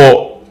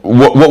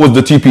 what was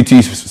the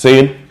TPT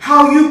saying?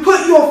 How you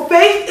put your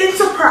faith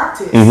into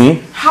practice.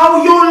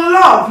 How your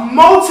love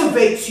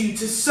motivates you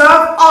to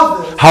serve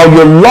others. How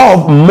your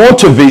love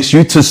motivates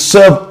you to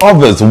serve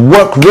others.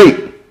 Work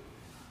rate.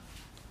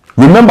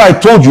 Remember, I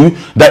told you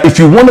that if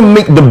you want to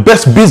make the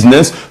best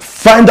business,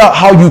 find out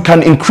how you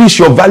can increase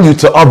your value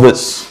to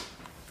others.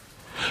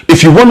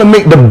 If you want to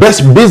make the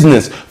best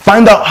business,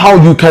 find out how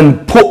you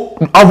can put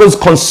others'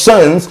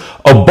 concerns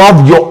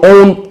above your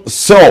own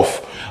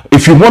self.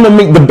 If you want to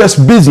make the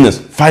best business,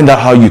 find out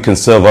how you can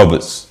serve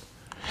others.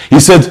 He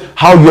said,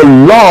 how your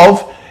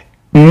love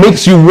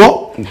makes you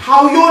what?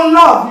 How your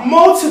love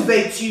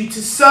motivates you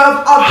to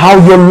serve others.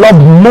 How your love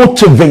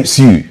motivates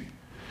you.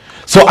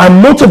 So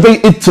I'm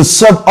motivated to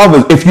serve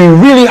others. If you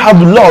really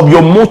have love,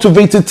 you're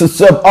motivated to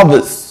serve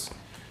others.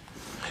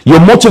 You're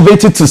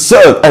motivated to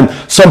serve. And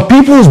some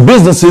people's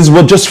businesses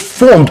were just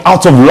formed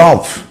out of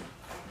love.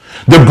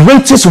 The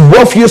greatest,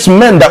 wealthiest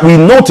men that we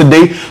know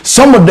today,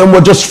 some of them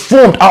were just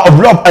formed out of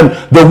love. And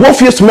the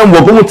wealthiest men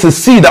we're going to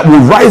see that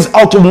will rise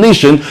out of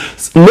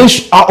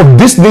out of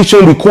this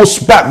nation we call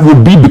SPAC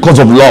will be because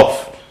of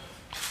love.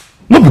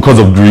 Not because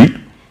of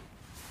greed.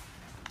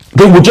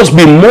 They will just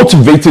be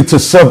motivated to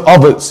serve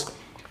others.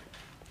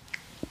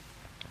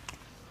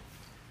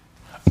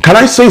 Can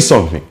I say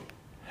something?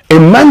 A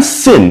man's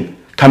sin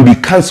can be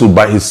cancelled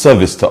by his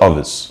service to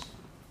others.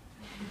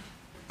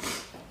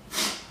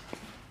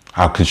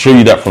 I can show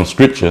you that from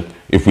scripture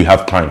if we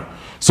have time.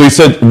 So he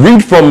said,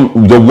 read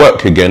from the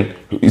work again.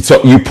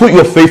 So you put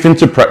your faith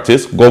into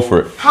practice. Go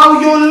for it. How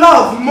your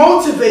love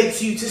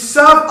motivates you to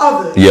serve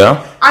others.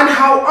 Yeah. And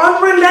how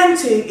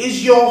unrelenting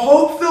is your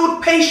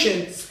hope-filled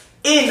patience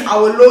in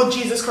our Lord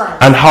Jesus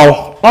Christ. And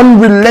how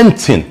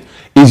unrelenting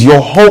is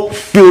your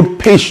hope-filled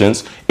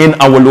patience in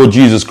our Lord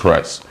Jesus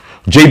Christ.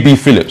 J.B.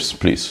 Phillips,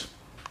 please.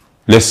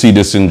 Let's see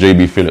this in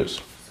J.B. Phillips.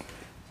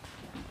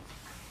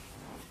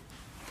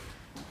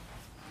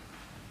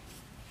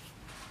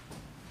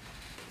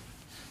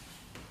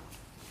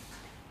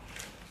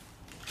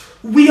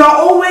 We are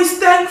always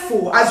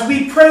thankful as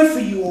we pray for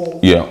you all.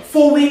 Yeah.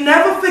 For we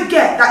never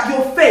forget that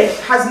your faith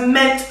has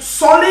meant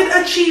solid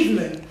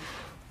achievement.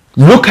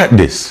 Look at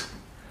this.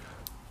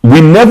 We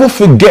never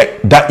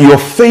forget that your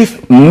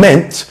faith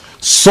meant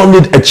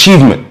solid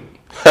achievement.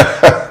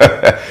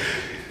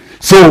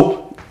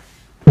 So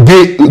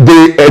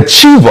the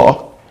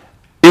achiever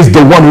is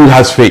the one who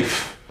has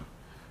faith.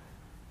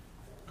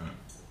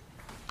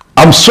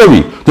 I'm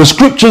sorry. The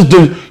scriptures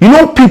do. You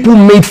know, people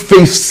made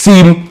faith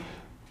seem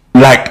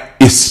like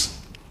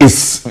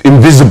it's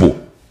invisible.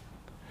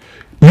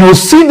 You will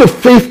see the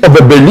faith of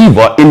a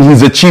believer in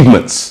his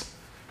achievements.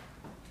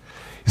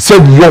 He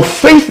said your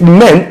faith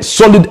meant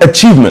solid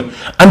achievement.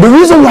 And the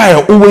reason why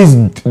I always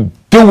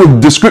deal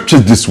with the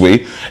scriptures this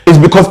way is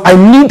because I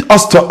need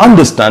us to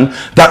understand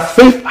that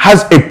faith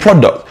has a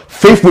product.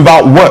 Faith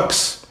without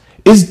works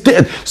is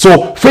dead.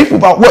 So faith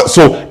without works.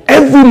 So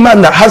every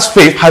man that has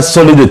faith has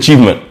solid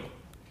achievement.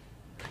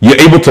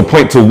 You're able to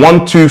point to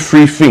 1, 2,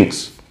 3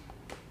 things.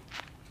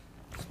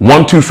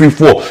 1, 2, 3,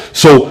 4.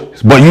 So,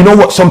 but you know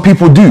what some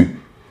people do?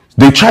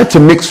 They try to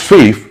mix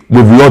faith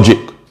with logic,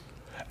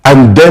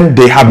 and then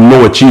they have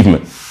no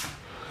achievement.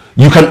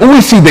 You can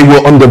always see they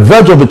were on the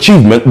verge of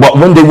achievement, but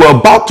when they were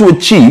about to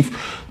achieve,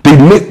 they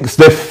mix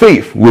their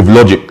faith with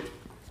logic.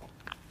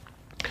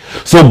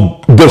 So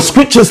the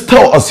scriptures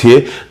tell us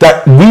here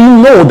that we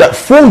know that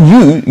for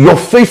you, your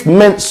faith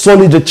meant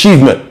solid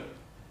achievement.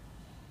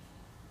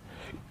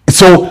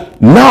 So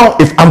now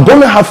if I'm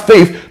going to have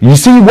faith, you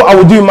see what I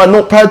will do in my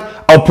notepad?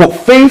 I'll put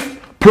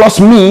faith plus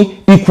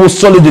me equals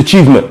solid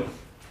achievement.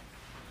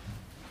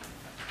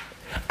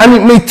 And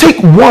it may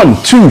take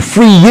 1, 2,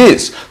 3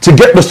 years to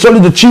get the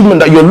solid achievement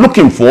that you're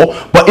looking for.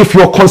 But if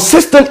you're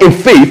consistent in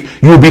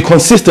faith, you'll be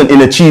consistent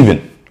in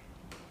achieving.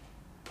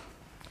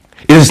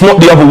 It is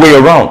not the other way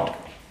around.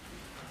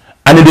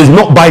 And it is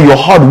not by your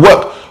hard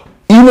work,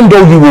 even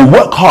though you will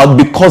work hard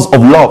because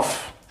of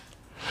love.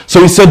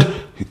 So he said,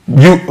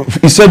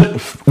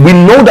 we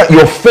know that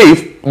your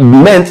faith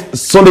meant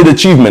solid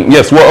achievement.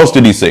 Yes, what else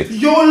did he say?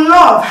 Your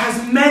love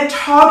has meant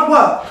hard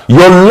work.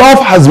 Your love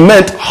has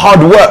meant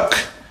hard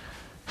work.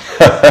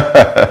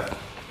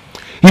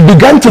 He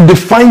began to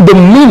define the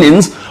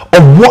meanings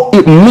of what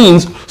it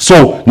means.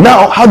 So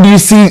now how do you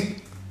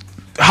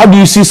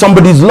see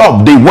somebody's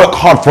love? They work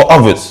hard for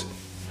others.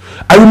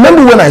 I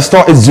remember when I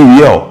started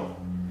Zuriel,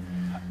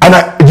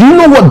 and do you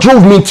know what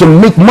drove me to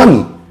make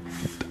money?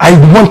 I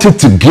wanted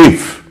to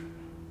give.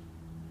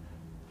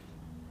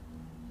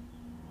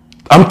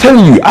 I'm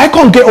telling you, I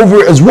can't get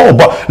over it as well,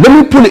 but let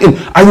me put it in.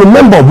 I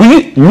remember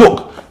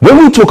when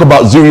we talk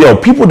about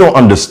Zuriel, people don't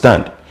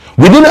understand.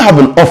 We didn't have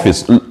an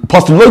office.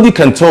 Pastor Lodi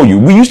can tell you,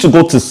 we used to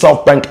go to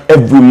South Bank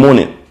every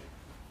morning.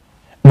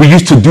 We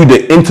used to do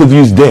the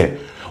interviews there.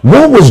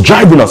 What was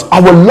driving us?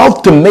 Our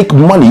love to make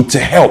money to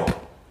help.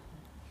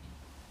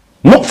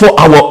 Not for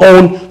our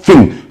own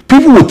thing.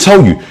 People will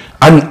tell you,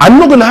 and I'm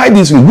not going to hide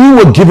this, we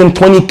were given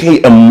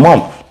 20K a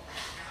month.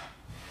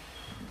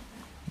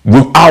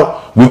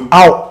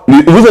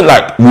 It wasn't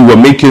like we were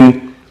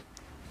making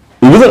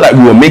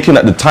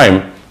at the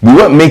time, we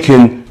weren't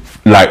making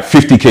like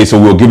 50K, so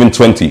we were giving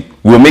 20.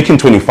 We were making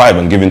 25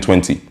 and giving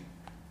 20.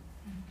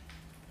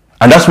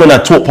 And that's when I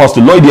taught Pastor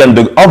Lloydie and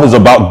the others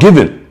about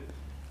giving.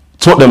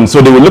 Taught them,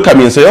 so they would look at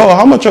me and say, oh,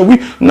 how much are we,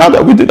 now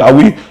that we did, are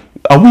we,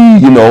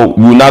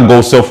 we'll not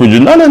go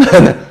self-religion.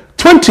 No.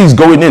 20 is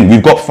going in.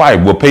 We've got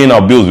 5. We're paying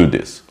our bills with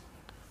this.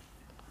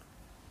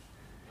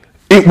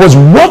 It was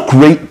work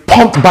rate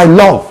pumped by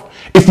love.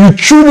 If you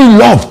truly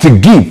love to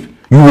give,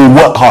 you will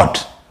work hard.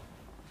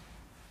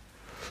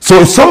 So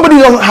if somebody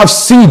doesn't have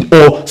seed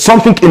or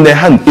something in their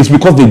hand, it's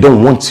because they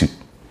don't want to.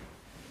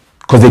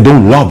 Because they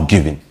don't love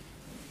giving.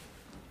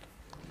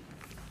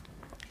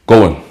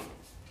 Go on.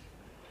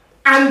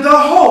 And the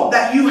hope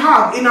that you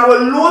have in our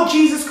Lord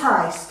Jesus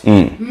Christ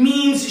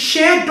means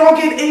sheer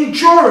dogged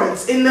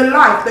endurance in the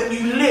life that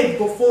you live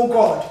before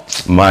God.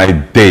 My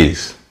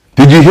days.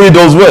 Did you hear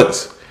those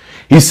words?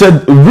 He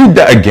said, read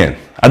that again.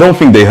 I don't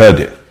think they heard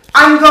it.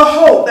 And the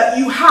hope that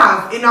you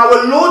have in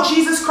our Lord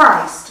Jesus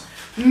Christ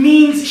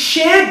means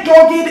sheer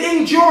dogged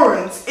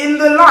endurance in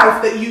the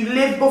life that you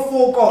live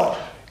before God.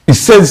 It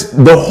says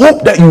the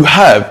hope that you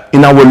have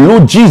in our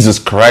Lord Jesus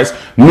Christ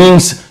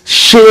means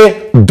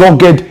sheer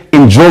dogged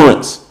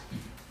endurance.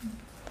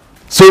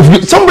 So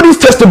if somebody's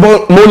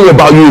testimony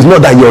about you is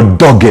not that you're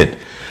dogged,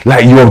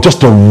 like you're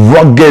just a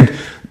rugged,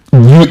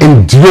 you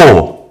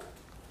endure.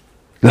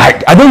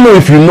 Like, I don't know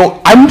if you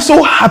know, I'm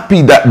so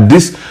happy that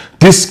this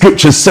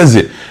scripture says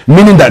it,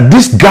 meaning that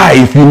this guy,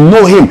 if you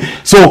know him,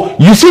 so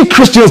you see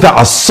Christians that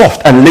are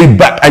soft and laid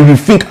back, and you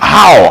think,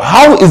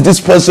 how is this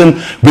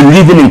person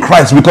believing in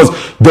Christ? Because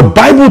the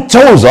Bible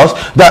tells us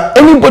that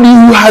anybody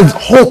who has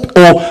hope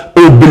or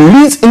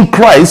believes in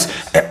Christ,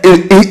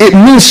 it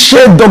means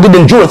shared dogged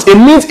endurance. It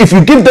means if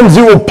you give them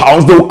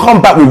 £0, they will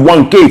come back with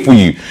 1K for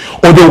you,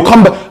 or they will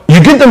come back.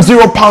 You give them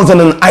 £0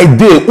 and an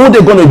idea, all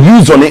they're going to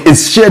use on it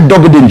is shared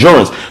dogged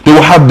endurance.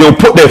 They'll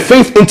put their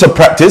faith into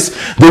practice,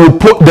 they will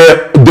put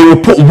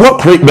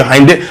work rate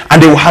behind it,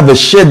 and they will have a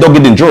shared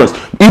dogged endurance.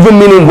 Even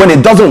meaning when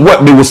it doesn't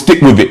work, they will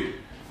stick with it.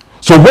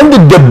 So when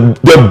did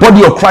the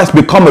body of Christ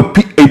become a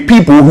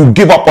people who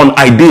give up on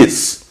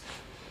ideas?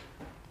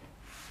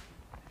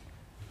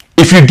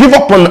 If you give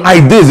up on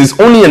ideas, it's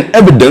only an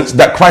evidence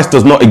that Christ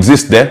does not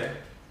exist there.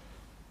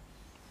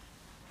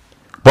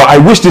 But I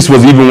wish this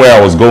was even where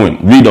I was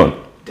going. Read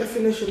on.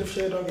 Definition of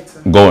sheer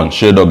dogged. Go on,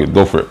 sheer dogged.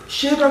 Go for it.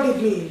 Sheer dogged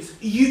means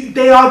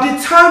they are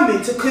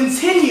determined to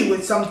continue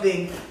with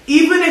something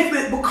even if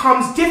it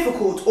becomes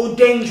difficult or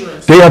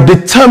dangerous. They are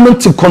determined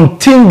to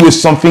continue with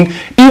something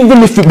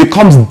even if it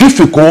becomes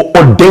difficult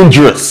or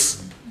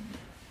dangerous.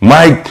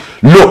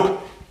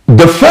 Look,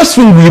 the first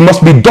thing you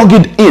must be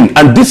dogged in,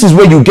 and this is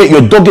where you get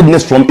your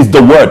doggedness from, is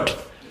the word.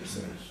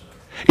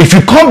 If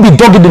you can't be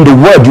dogged in the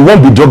word, you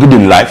won't be dogged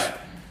in life.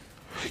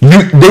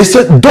 They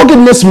said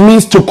doggedness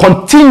means to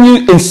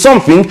continue in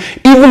something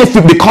even if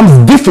it becomes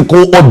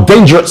difficult or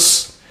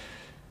dangerous.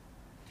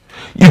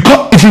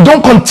 If you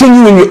don't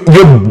continue,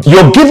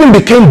 your giving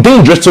became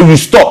dangerous, so you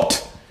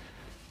stopped.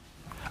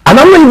 And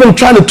I'm not even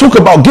trying to talk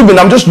about giving.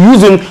 I'm just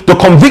using the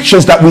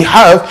convictions that we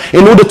have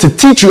in order to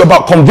teach you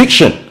about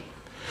conviction.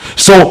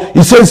 So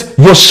he says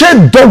your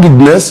shared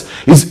doggedness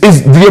is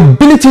the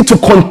ability to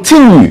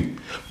continue.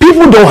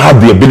 People don't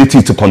have the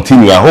ability to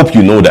continue. I hope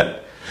you know that.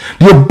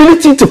 The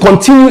ability to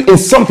continue in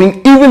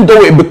something even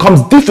though it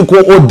becomes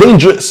difficult or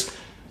dangerous.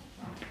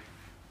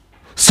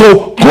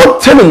 So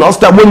God telling us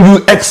that when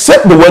you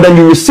accept the word and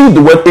you receive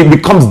the word, it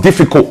becomes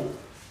difficult.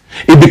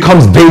 It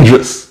becomes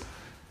dangerous.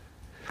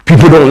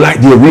 People don't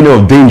like the arena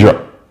of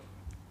danger.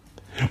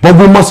 But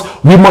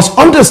we must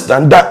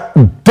understand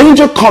that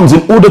danger comes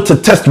in order to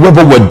test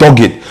whether we're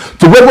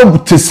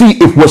dogged, to see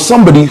if we're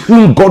somebody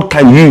whom God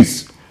can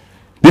use.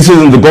 This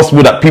isn't the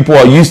gospel that people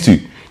are used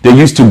to. They're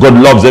used to God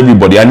loves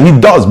everybody, and he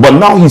does. But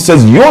now he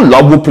says your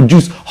love will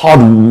produce hard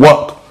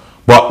work.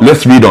 But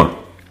let's read on.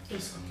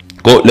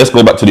 Let's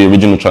go back to the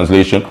original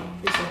translation.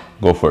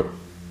 Go for it.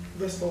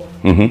 Verse 4.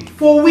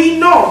 For we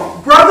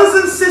know, brothers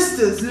and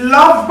sisters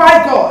loved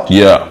by God,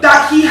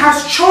 that he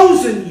has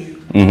chosen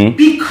you,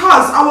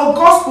 because our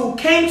gospel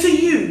came to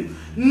you,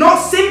 not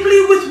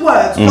simply with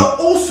words, but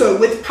also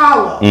with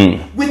power,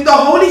 with the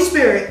Holy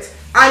Spirit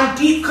and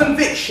deep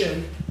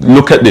conviction.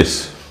 Look at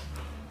this.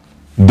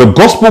 The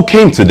gospel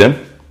came to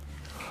them,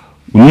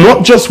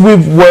 not just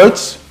with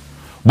words,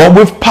 but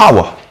with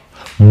power,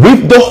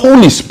 with the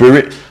Holy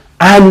Spirit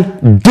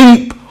and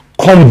deep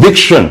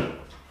conviction.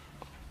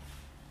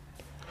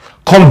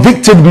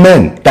 Convicted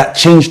men that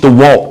changed the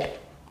world.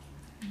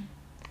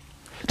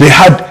 They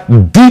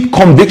had deep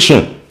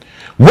conviction.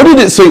 What did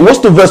it say? What's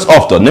the verse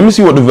after? Let me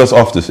see what the verse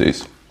after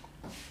says.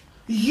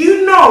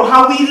 You know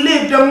how we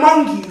lived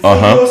among you for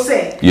your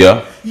sake.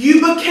 Yeah.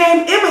 You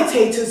became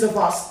imitators of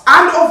us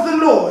and of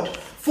the Lord,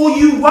 for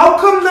you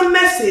welcomed the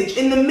message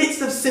in the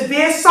midst of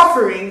severe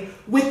suffering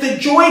with the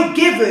joy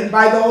given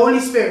by the Holy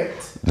Spirit.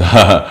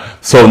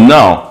 So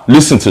now,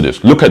 listen to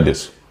this. Look at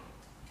this.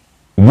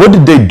 What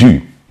did they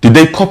do? Did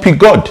they copy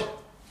God?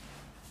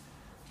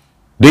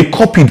 They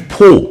copied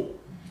Paul.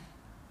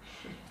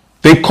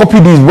 They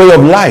copied his way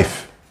of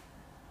life.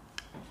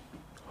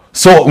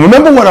 So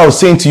remember what I was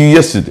saying to you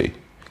yesterday.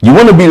 You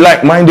want to be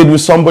like-minded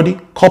with somebody?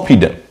 Copy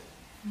them.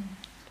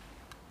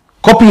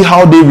 Copy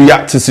how they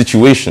react to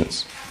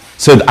situations.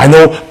 Said, I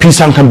know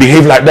P-Sam can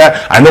behave like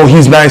that. I know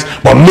he's nice,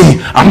 but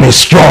me, I'm a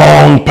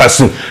strong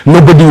person.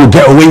 Nobody will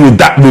get away with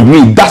that with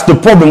me. That's the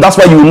problem. That's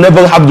why you will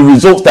never have the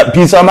results that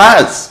P-Sam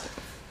has.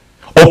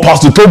 Or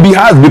Pastor Toby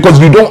has, because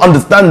you don't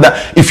understand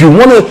that if you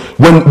want to,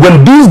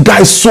 when these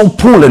guys saw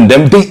Paul and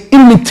them, they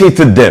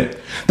imitated them.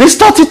 They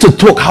started to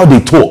talk how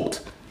they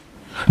talked.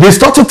 They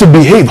started to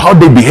behave how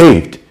they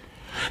behaved.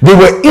 They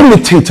were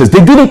imitators.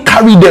 They didn't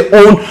carry their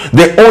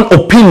own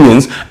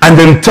opinions and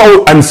then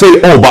tell and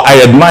say, oh, but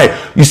I admire.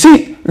 You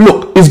see,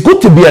 look, it's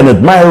good to be an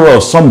admirer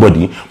of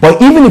somebody,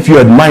 but even if you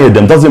admire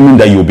them, doesn't mean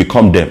that you'll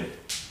become them.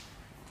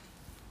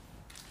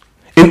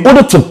 In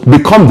order to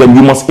become them,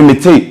 you must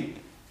imitate.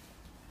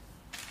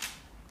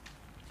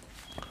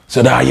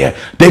 So that, yeah,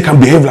 they can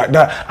behave like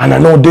that, and I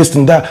know this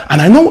and that,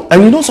 and I know,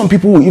 and you know, some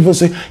people will even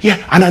say,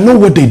 yeah, and I know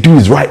what they do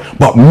is right,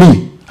 but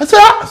me. I say,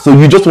 so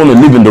you just want to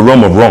live in the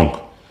realm of wrong.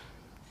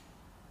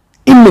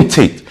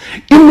 Imitate.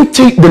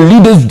 Imitate the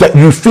leaders that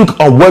you think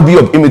are worthy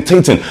of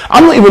imitating.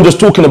 I'm not even just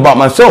talking about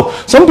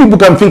myself. Some people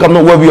can think I'm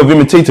not worthy of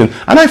imitating,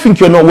 and I think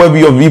you're not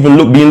worthy of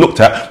even being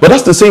looked at, but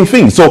that's the same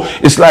thing. So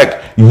it's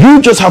like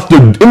you just have to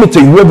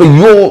imitate whoever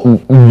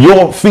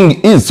your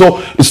thing is.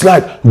 So it's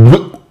like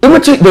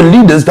imitate the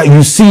leaders that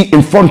you see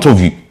in front of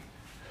you,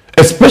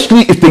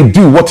 especially if they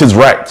do what is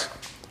right.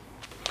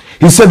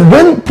 He said,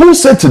 when Paul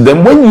said to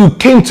them, when you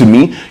came to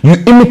me, you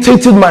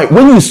imitated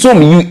when you saw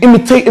me, you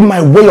imitated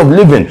my way of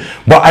living.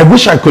 But I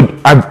wish I could,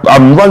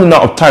 I'm running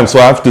out of time, so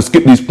I have to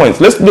skip these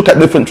points. Let's look at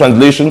different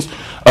translations.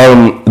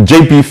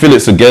 J.B.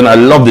 Phillips again. I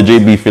love the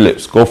J.B.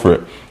 Phillips. Go for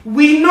it.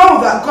 We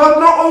know that God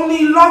not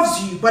only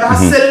loves you, but has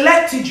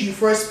selected you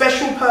for a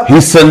special purpose.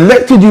 He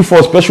selected you for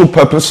a special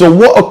purpose. So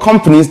what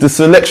accompanies the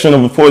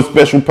selection for a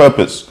special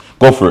purpose?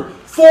 Go for it.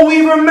 For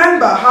we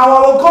remember how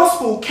our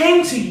gospel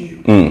came to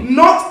you,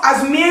 not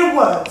as mere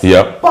words,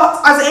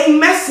 but as a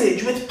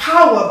message with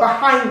power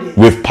behind it.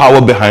 With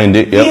power behind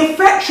it, The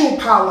effectual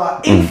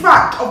power, in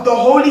fact, of the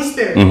Holy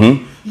Spirit.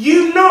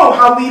 You know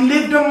how we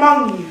lived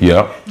among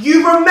you.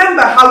 You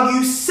remember how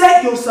you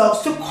set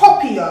yourselves to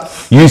copy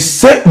us. You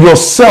set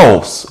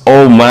yourselves,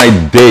 oh my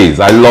days,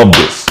 I love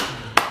this.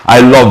 I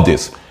love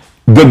this.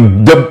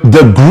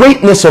 The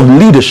greatness of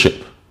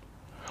leadership,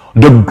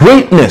 the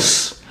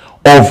greatness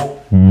of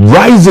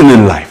rising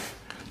in life.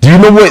 Do you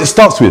know what it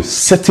starts with?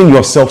 Setting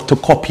yourself to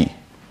copy.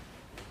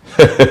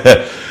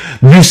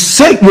 You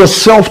set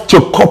yourself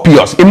to copy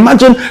us.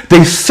 Imagine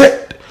they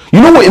set,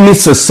 you know what it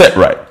means to set,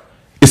 right?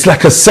 It's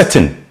like a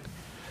setting.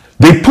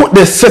 They put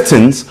their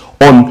settings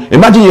on,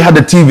 imagine you had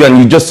a TV and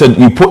you just said,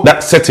 you put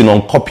that setting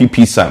on copy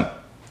PSAM.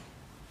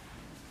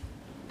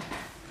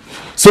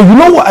 So you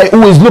know what I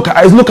always look at?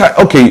 I look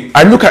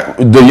at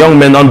the young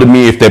men under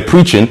me if they're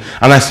preaching,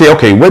 and I say,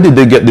 okay, where did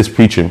they get this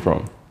preaching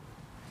from?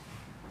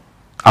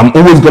 I'm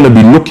always going to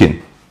be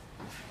looking.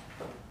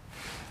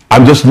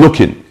 I'm just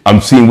looking.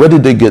 I'm seeing, where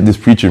did they get this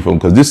preaching from?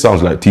 Because this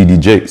sounds like TD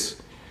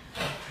Jakes.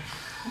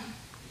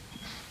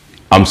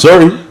 I'm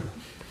sorry.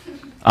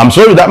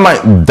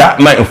 That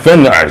might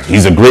offend.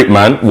 He's a great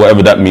man,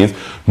 whatever that means.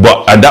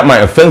 But that might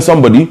offend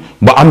somebody.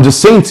 But I'm just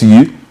saying to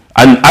you,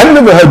 and I've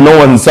never heard no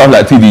one sound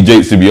like TD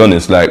Jakes, to be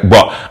honest.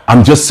 But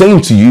I'm just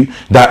saying to you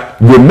that,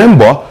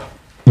 remember,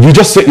 you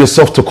just set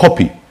yourself to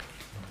copy.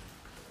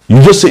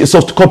 You just set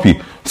yourself to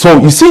copy.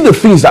 So you see the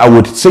things that I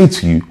would say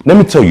to you, let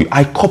me tell you,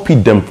 I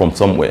copied them from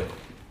somewhere.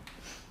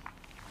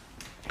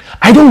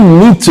 I don't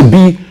need to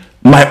be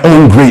my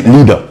own great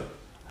leader.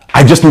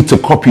 I just need to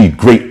copy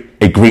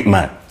a great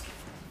man.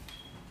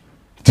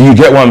 Do you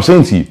get what I'm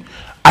saying to you?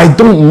 I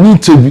don't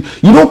need to be,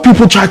 you know,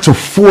 people try to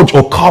forge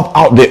or carve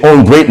out their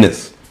own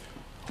greatness.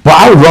 But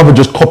I would rather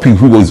just copy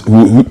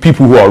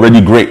people who are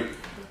already great.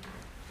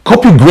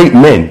 Copy great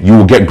men, you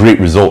will get great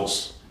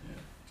results.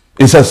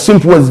 It's as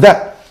simple as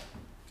that.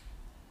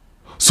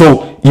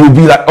 So you'll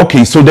be like,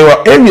 okay, so there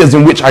are areas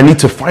in which I need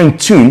to fine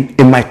tune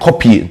in my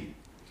copying.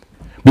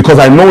 Because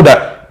I know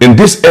that in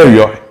this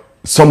area,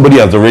 somebody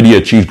has already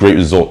achieved great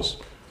results.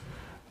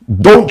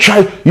 Don't try,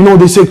 you know,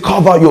 they say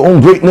carve out your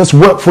own greatness,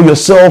 work for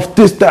yourself,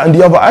 this, that, and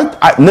the other.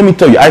 Let me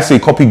tell you, I say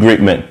copy great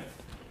men.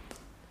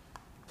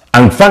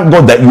 And thank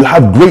God that you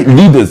have great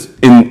leaders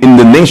in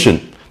the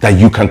nation that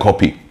you can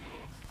copy.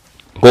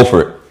 Go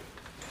for it.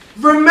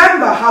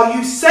 Remember how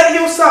you set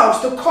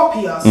yourselves to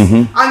copy us,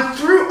 and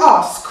through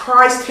us,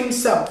 Christ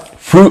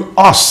himself. Through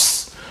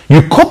us.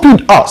 You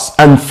copied us,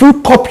 and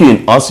through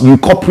copying us, you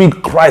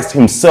copied Christ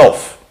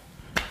himself.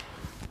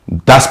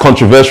 That's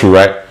controversial,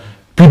 right?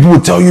 People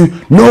will tell you,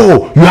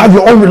 no, you have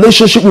your own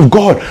relationship with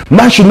God.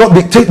 Man should not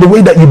dictate the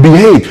way that you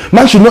behave.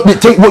 Man should not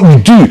dictate what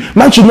you do.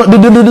 Man should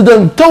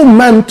not... Tell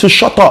man to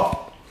shut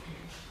up.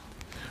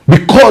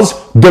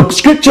 Because the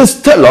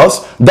scriptures tell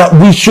us that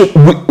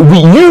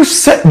you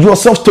set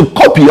yourselves to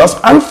copy us,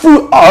 and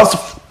through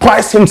us,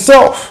 Christ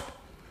himself.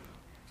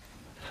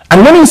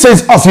 And when he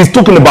says us, he's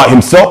talking about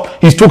himself.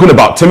 He's talking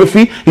about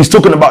Timothy. He's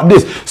talking about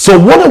this. So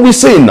what are we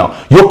saying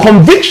now? Your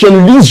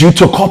conviction leads you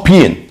to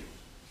copying.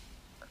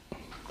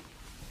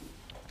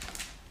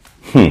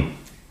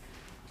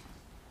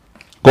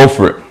 Go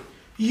for it.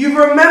 You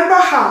remember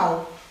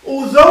how,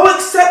 although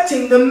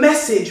accepting the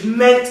message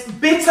meant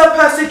bitter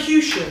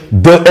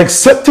persecution.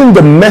 Accepting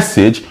the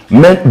message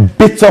meant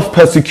bitter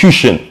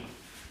persecution.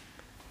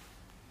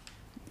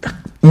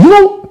 You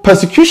know,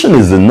 persecution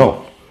is enough.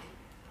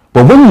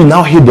 But when you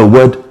now hear the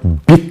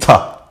word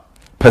bitter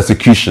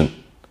persecution,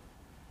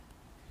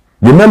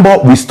 remember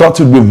we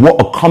started with what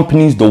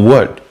accompanies the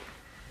word.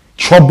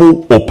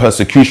 Trouble or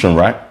persecution,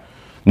 right?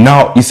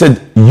 Now, he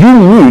said, you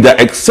knew that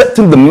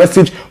accepting the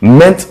message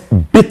meant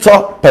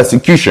bitter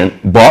persecution,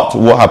 but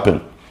what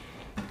happened?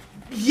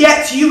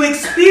 Yet you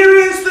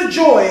experience the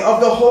joy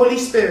of the Holy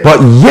Spirit.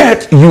 But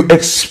yet you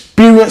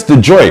experience the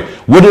joy.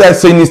 What did I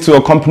say needs to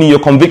accompany your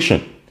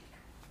conviction?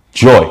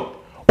 Joy.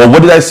 Or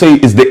what did I say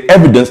is the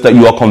evidence that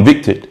you are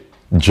convicted?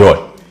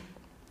 Joy.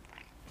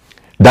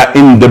 That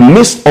in the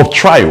midst of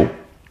trial,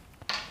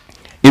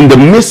 in the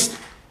midst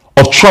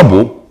of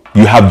trouble,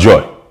 you have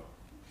joy.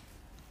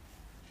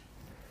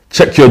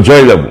 Check your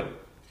joy level.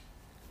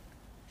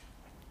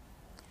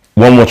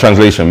 One more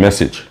translation,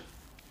 message.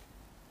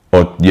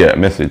 Or yeah,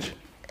 message.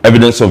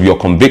 Evidence of your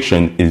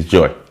conviction is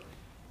joy.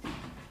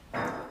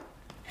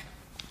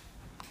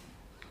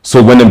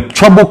 So when the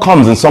trouble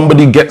comes and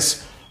somebody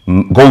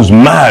goes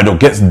mad or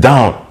gets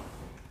down,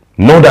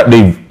 know that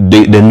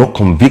they're not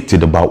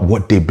convicted about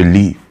what they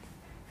believe.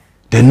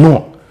 They're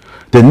not.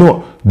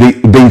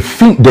 They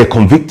think they're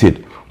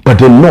convicted, but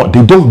they're not.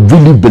 They don't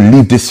really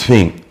believe this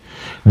thing.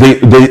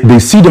 They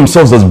see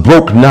themselves as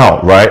broke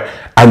now, right?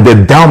 And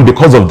they're down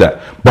because of that.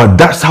 But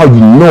that's how you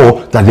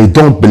know that they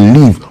don't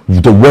believe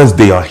the words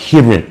they are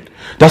hearing.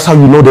 That's how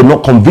you know they're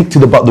not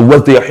convicted about the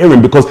words they are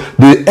hearing, because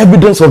the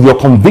evidence of your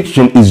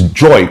conviction is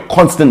joy,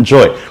 constant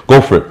joy.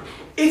 Go for it.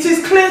 It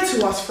is clear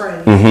to us,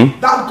 friends,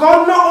 that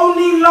God not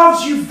only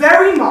loves you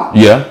very much,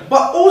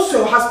 but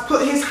also has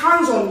put his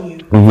hands on you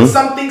for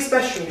something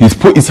special. He's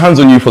put his hands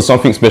on you for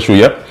something special,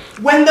 yeah?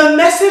 When the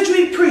message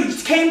we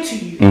preached came to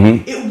you,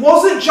 it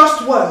wasn't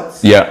just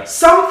words. Yeah.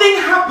 Something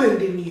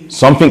happened in you.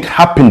 Something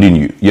happened in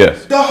you,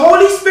 yes. The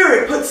Holy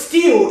Spirit put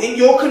steel in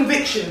your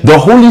conviction. The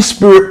Holy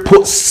Spirit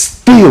put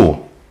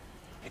steel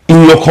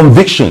in your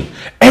conviction.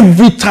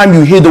 Every time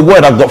you hear the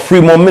word, I've got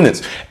 3 more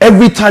minutes.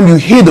 Every time you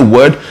hear the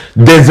word,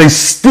 there's a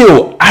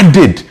steel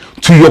added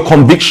to your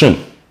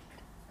conviction.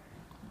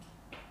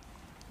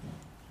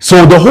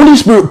 So the Holy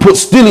Spirit put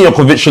steel in your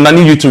conviction. I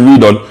need you to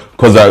read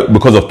on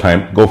because of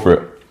time. Go for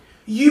it.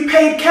 You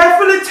paid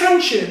careful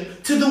attention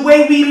to the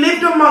way we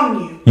lived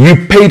among you.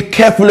 You paid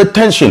careful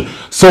attention.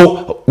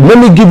 So let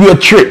me give you a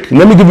trick.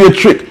 When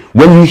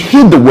you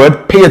hear the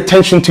word, pay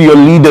attention to your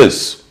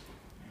leaders.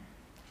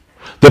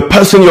 The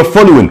person you're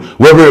following,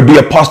 whether it be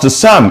a Pastor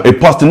Sam, a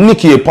Pastor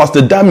Nikki, a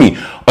Pastor Dami,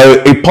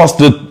 a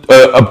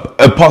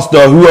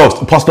Pastor who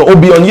else? Pastor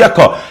Obi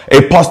Onyeka,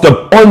 a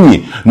Pastor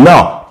Onyi.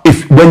 Now,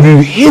 when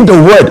you hear the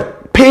word,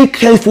 pay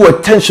careful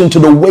attention to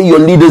the way your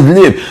leaders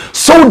live,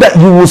 so that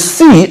you will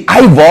see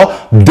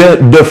either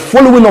the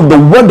following of the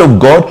word of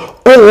God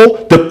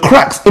or the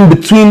cracks in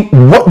between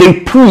what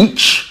they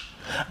preach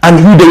and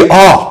who they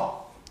are.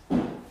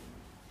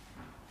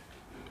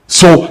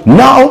 So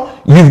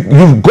now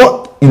you've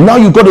got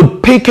to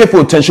pay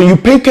careful attention. You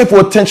pay careful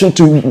attention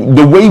to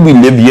the way we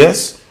live,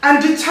 yes?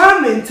 And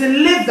determined to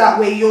live that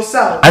way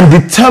yourselves. And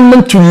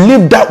determined to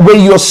live that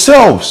way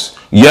yourselves.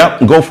 Yeah,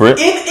 go for it.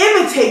 In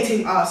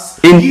imitating us.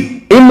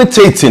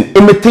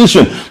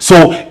 Imitation.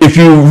 So if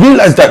you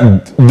realize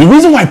that the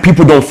reason why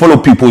people don't follow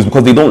people is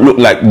because they don't look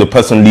like the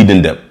person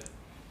leading them.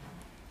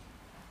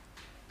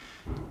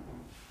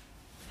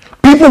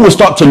 People will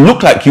start to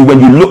look like you when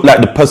you look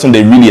like the person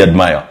they really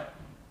admire.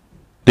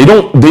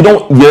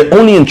 They're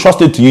only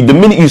entrusted to you. The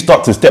minute you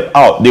start to step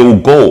out, they will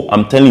go.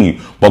 I'm telling you.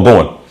 But go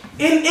on.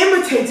 In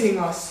imitating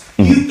us,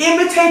 you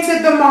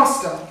imitated the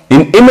master.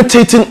 In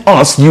imitating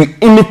us, you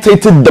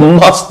imitated the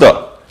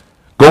master.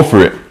 Go for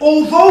it.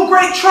 Although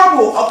great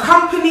trouble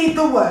accompanied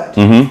the word,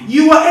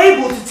 you were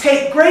able to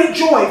take great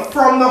joy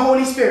from the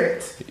Holy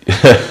Spirit.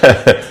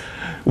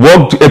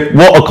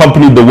 What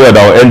accompanied the word?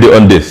 I'll end it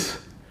on this.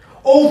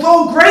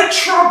 Although great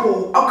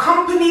trouble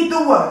accompanied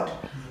the word,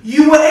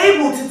 you were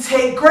able to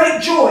take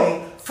great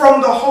joy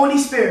from the Holy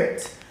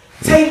Spirit.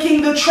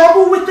 Taking the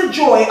trouble with the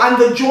joy and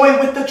the joy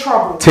with the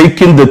trouble.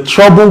 Taking the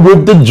trouble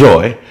with the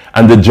joy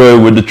and the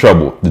joy with the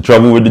trouble. The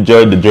trouble with the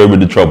joy with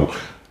the trouble.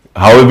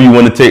 However you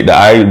want to take that,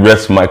 I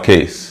rest my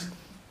case.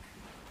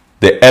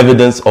 The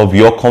evidence of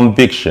your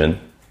conviction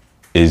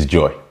is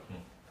joy.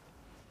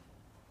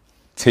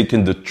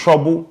 Taking the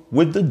trouble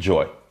with the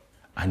joy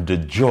and the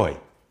joy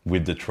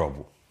with the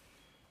trouble.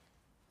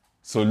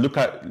 So look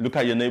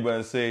at your neighbor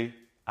and say,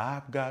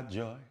 I've got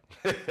joy.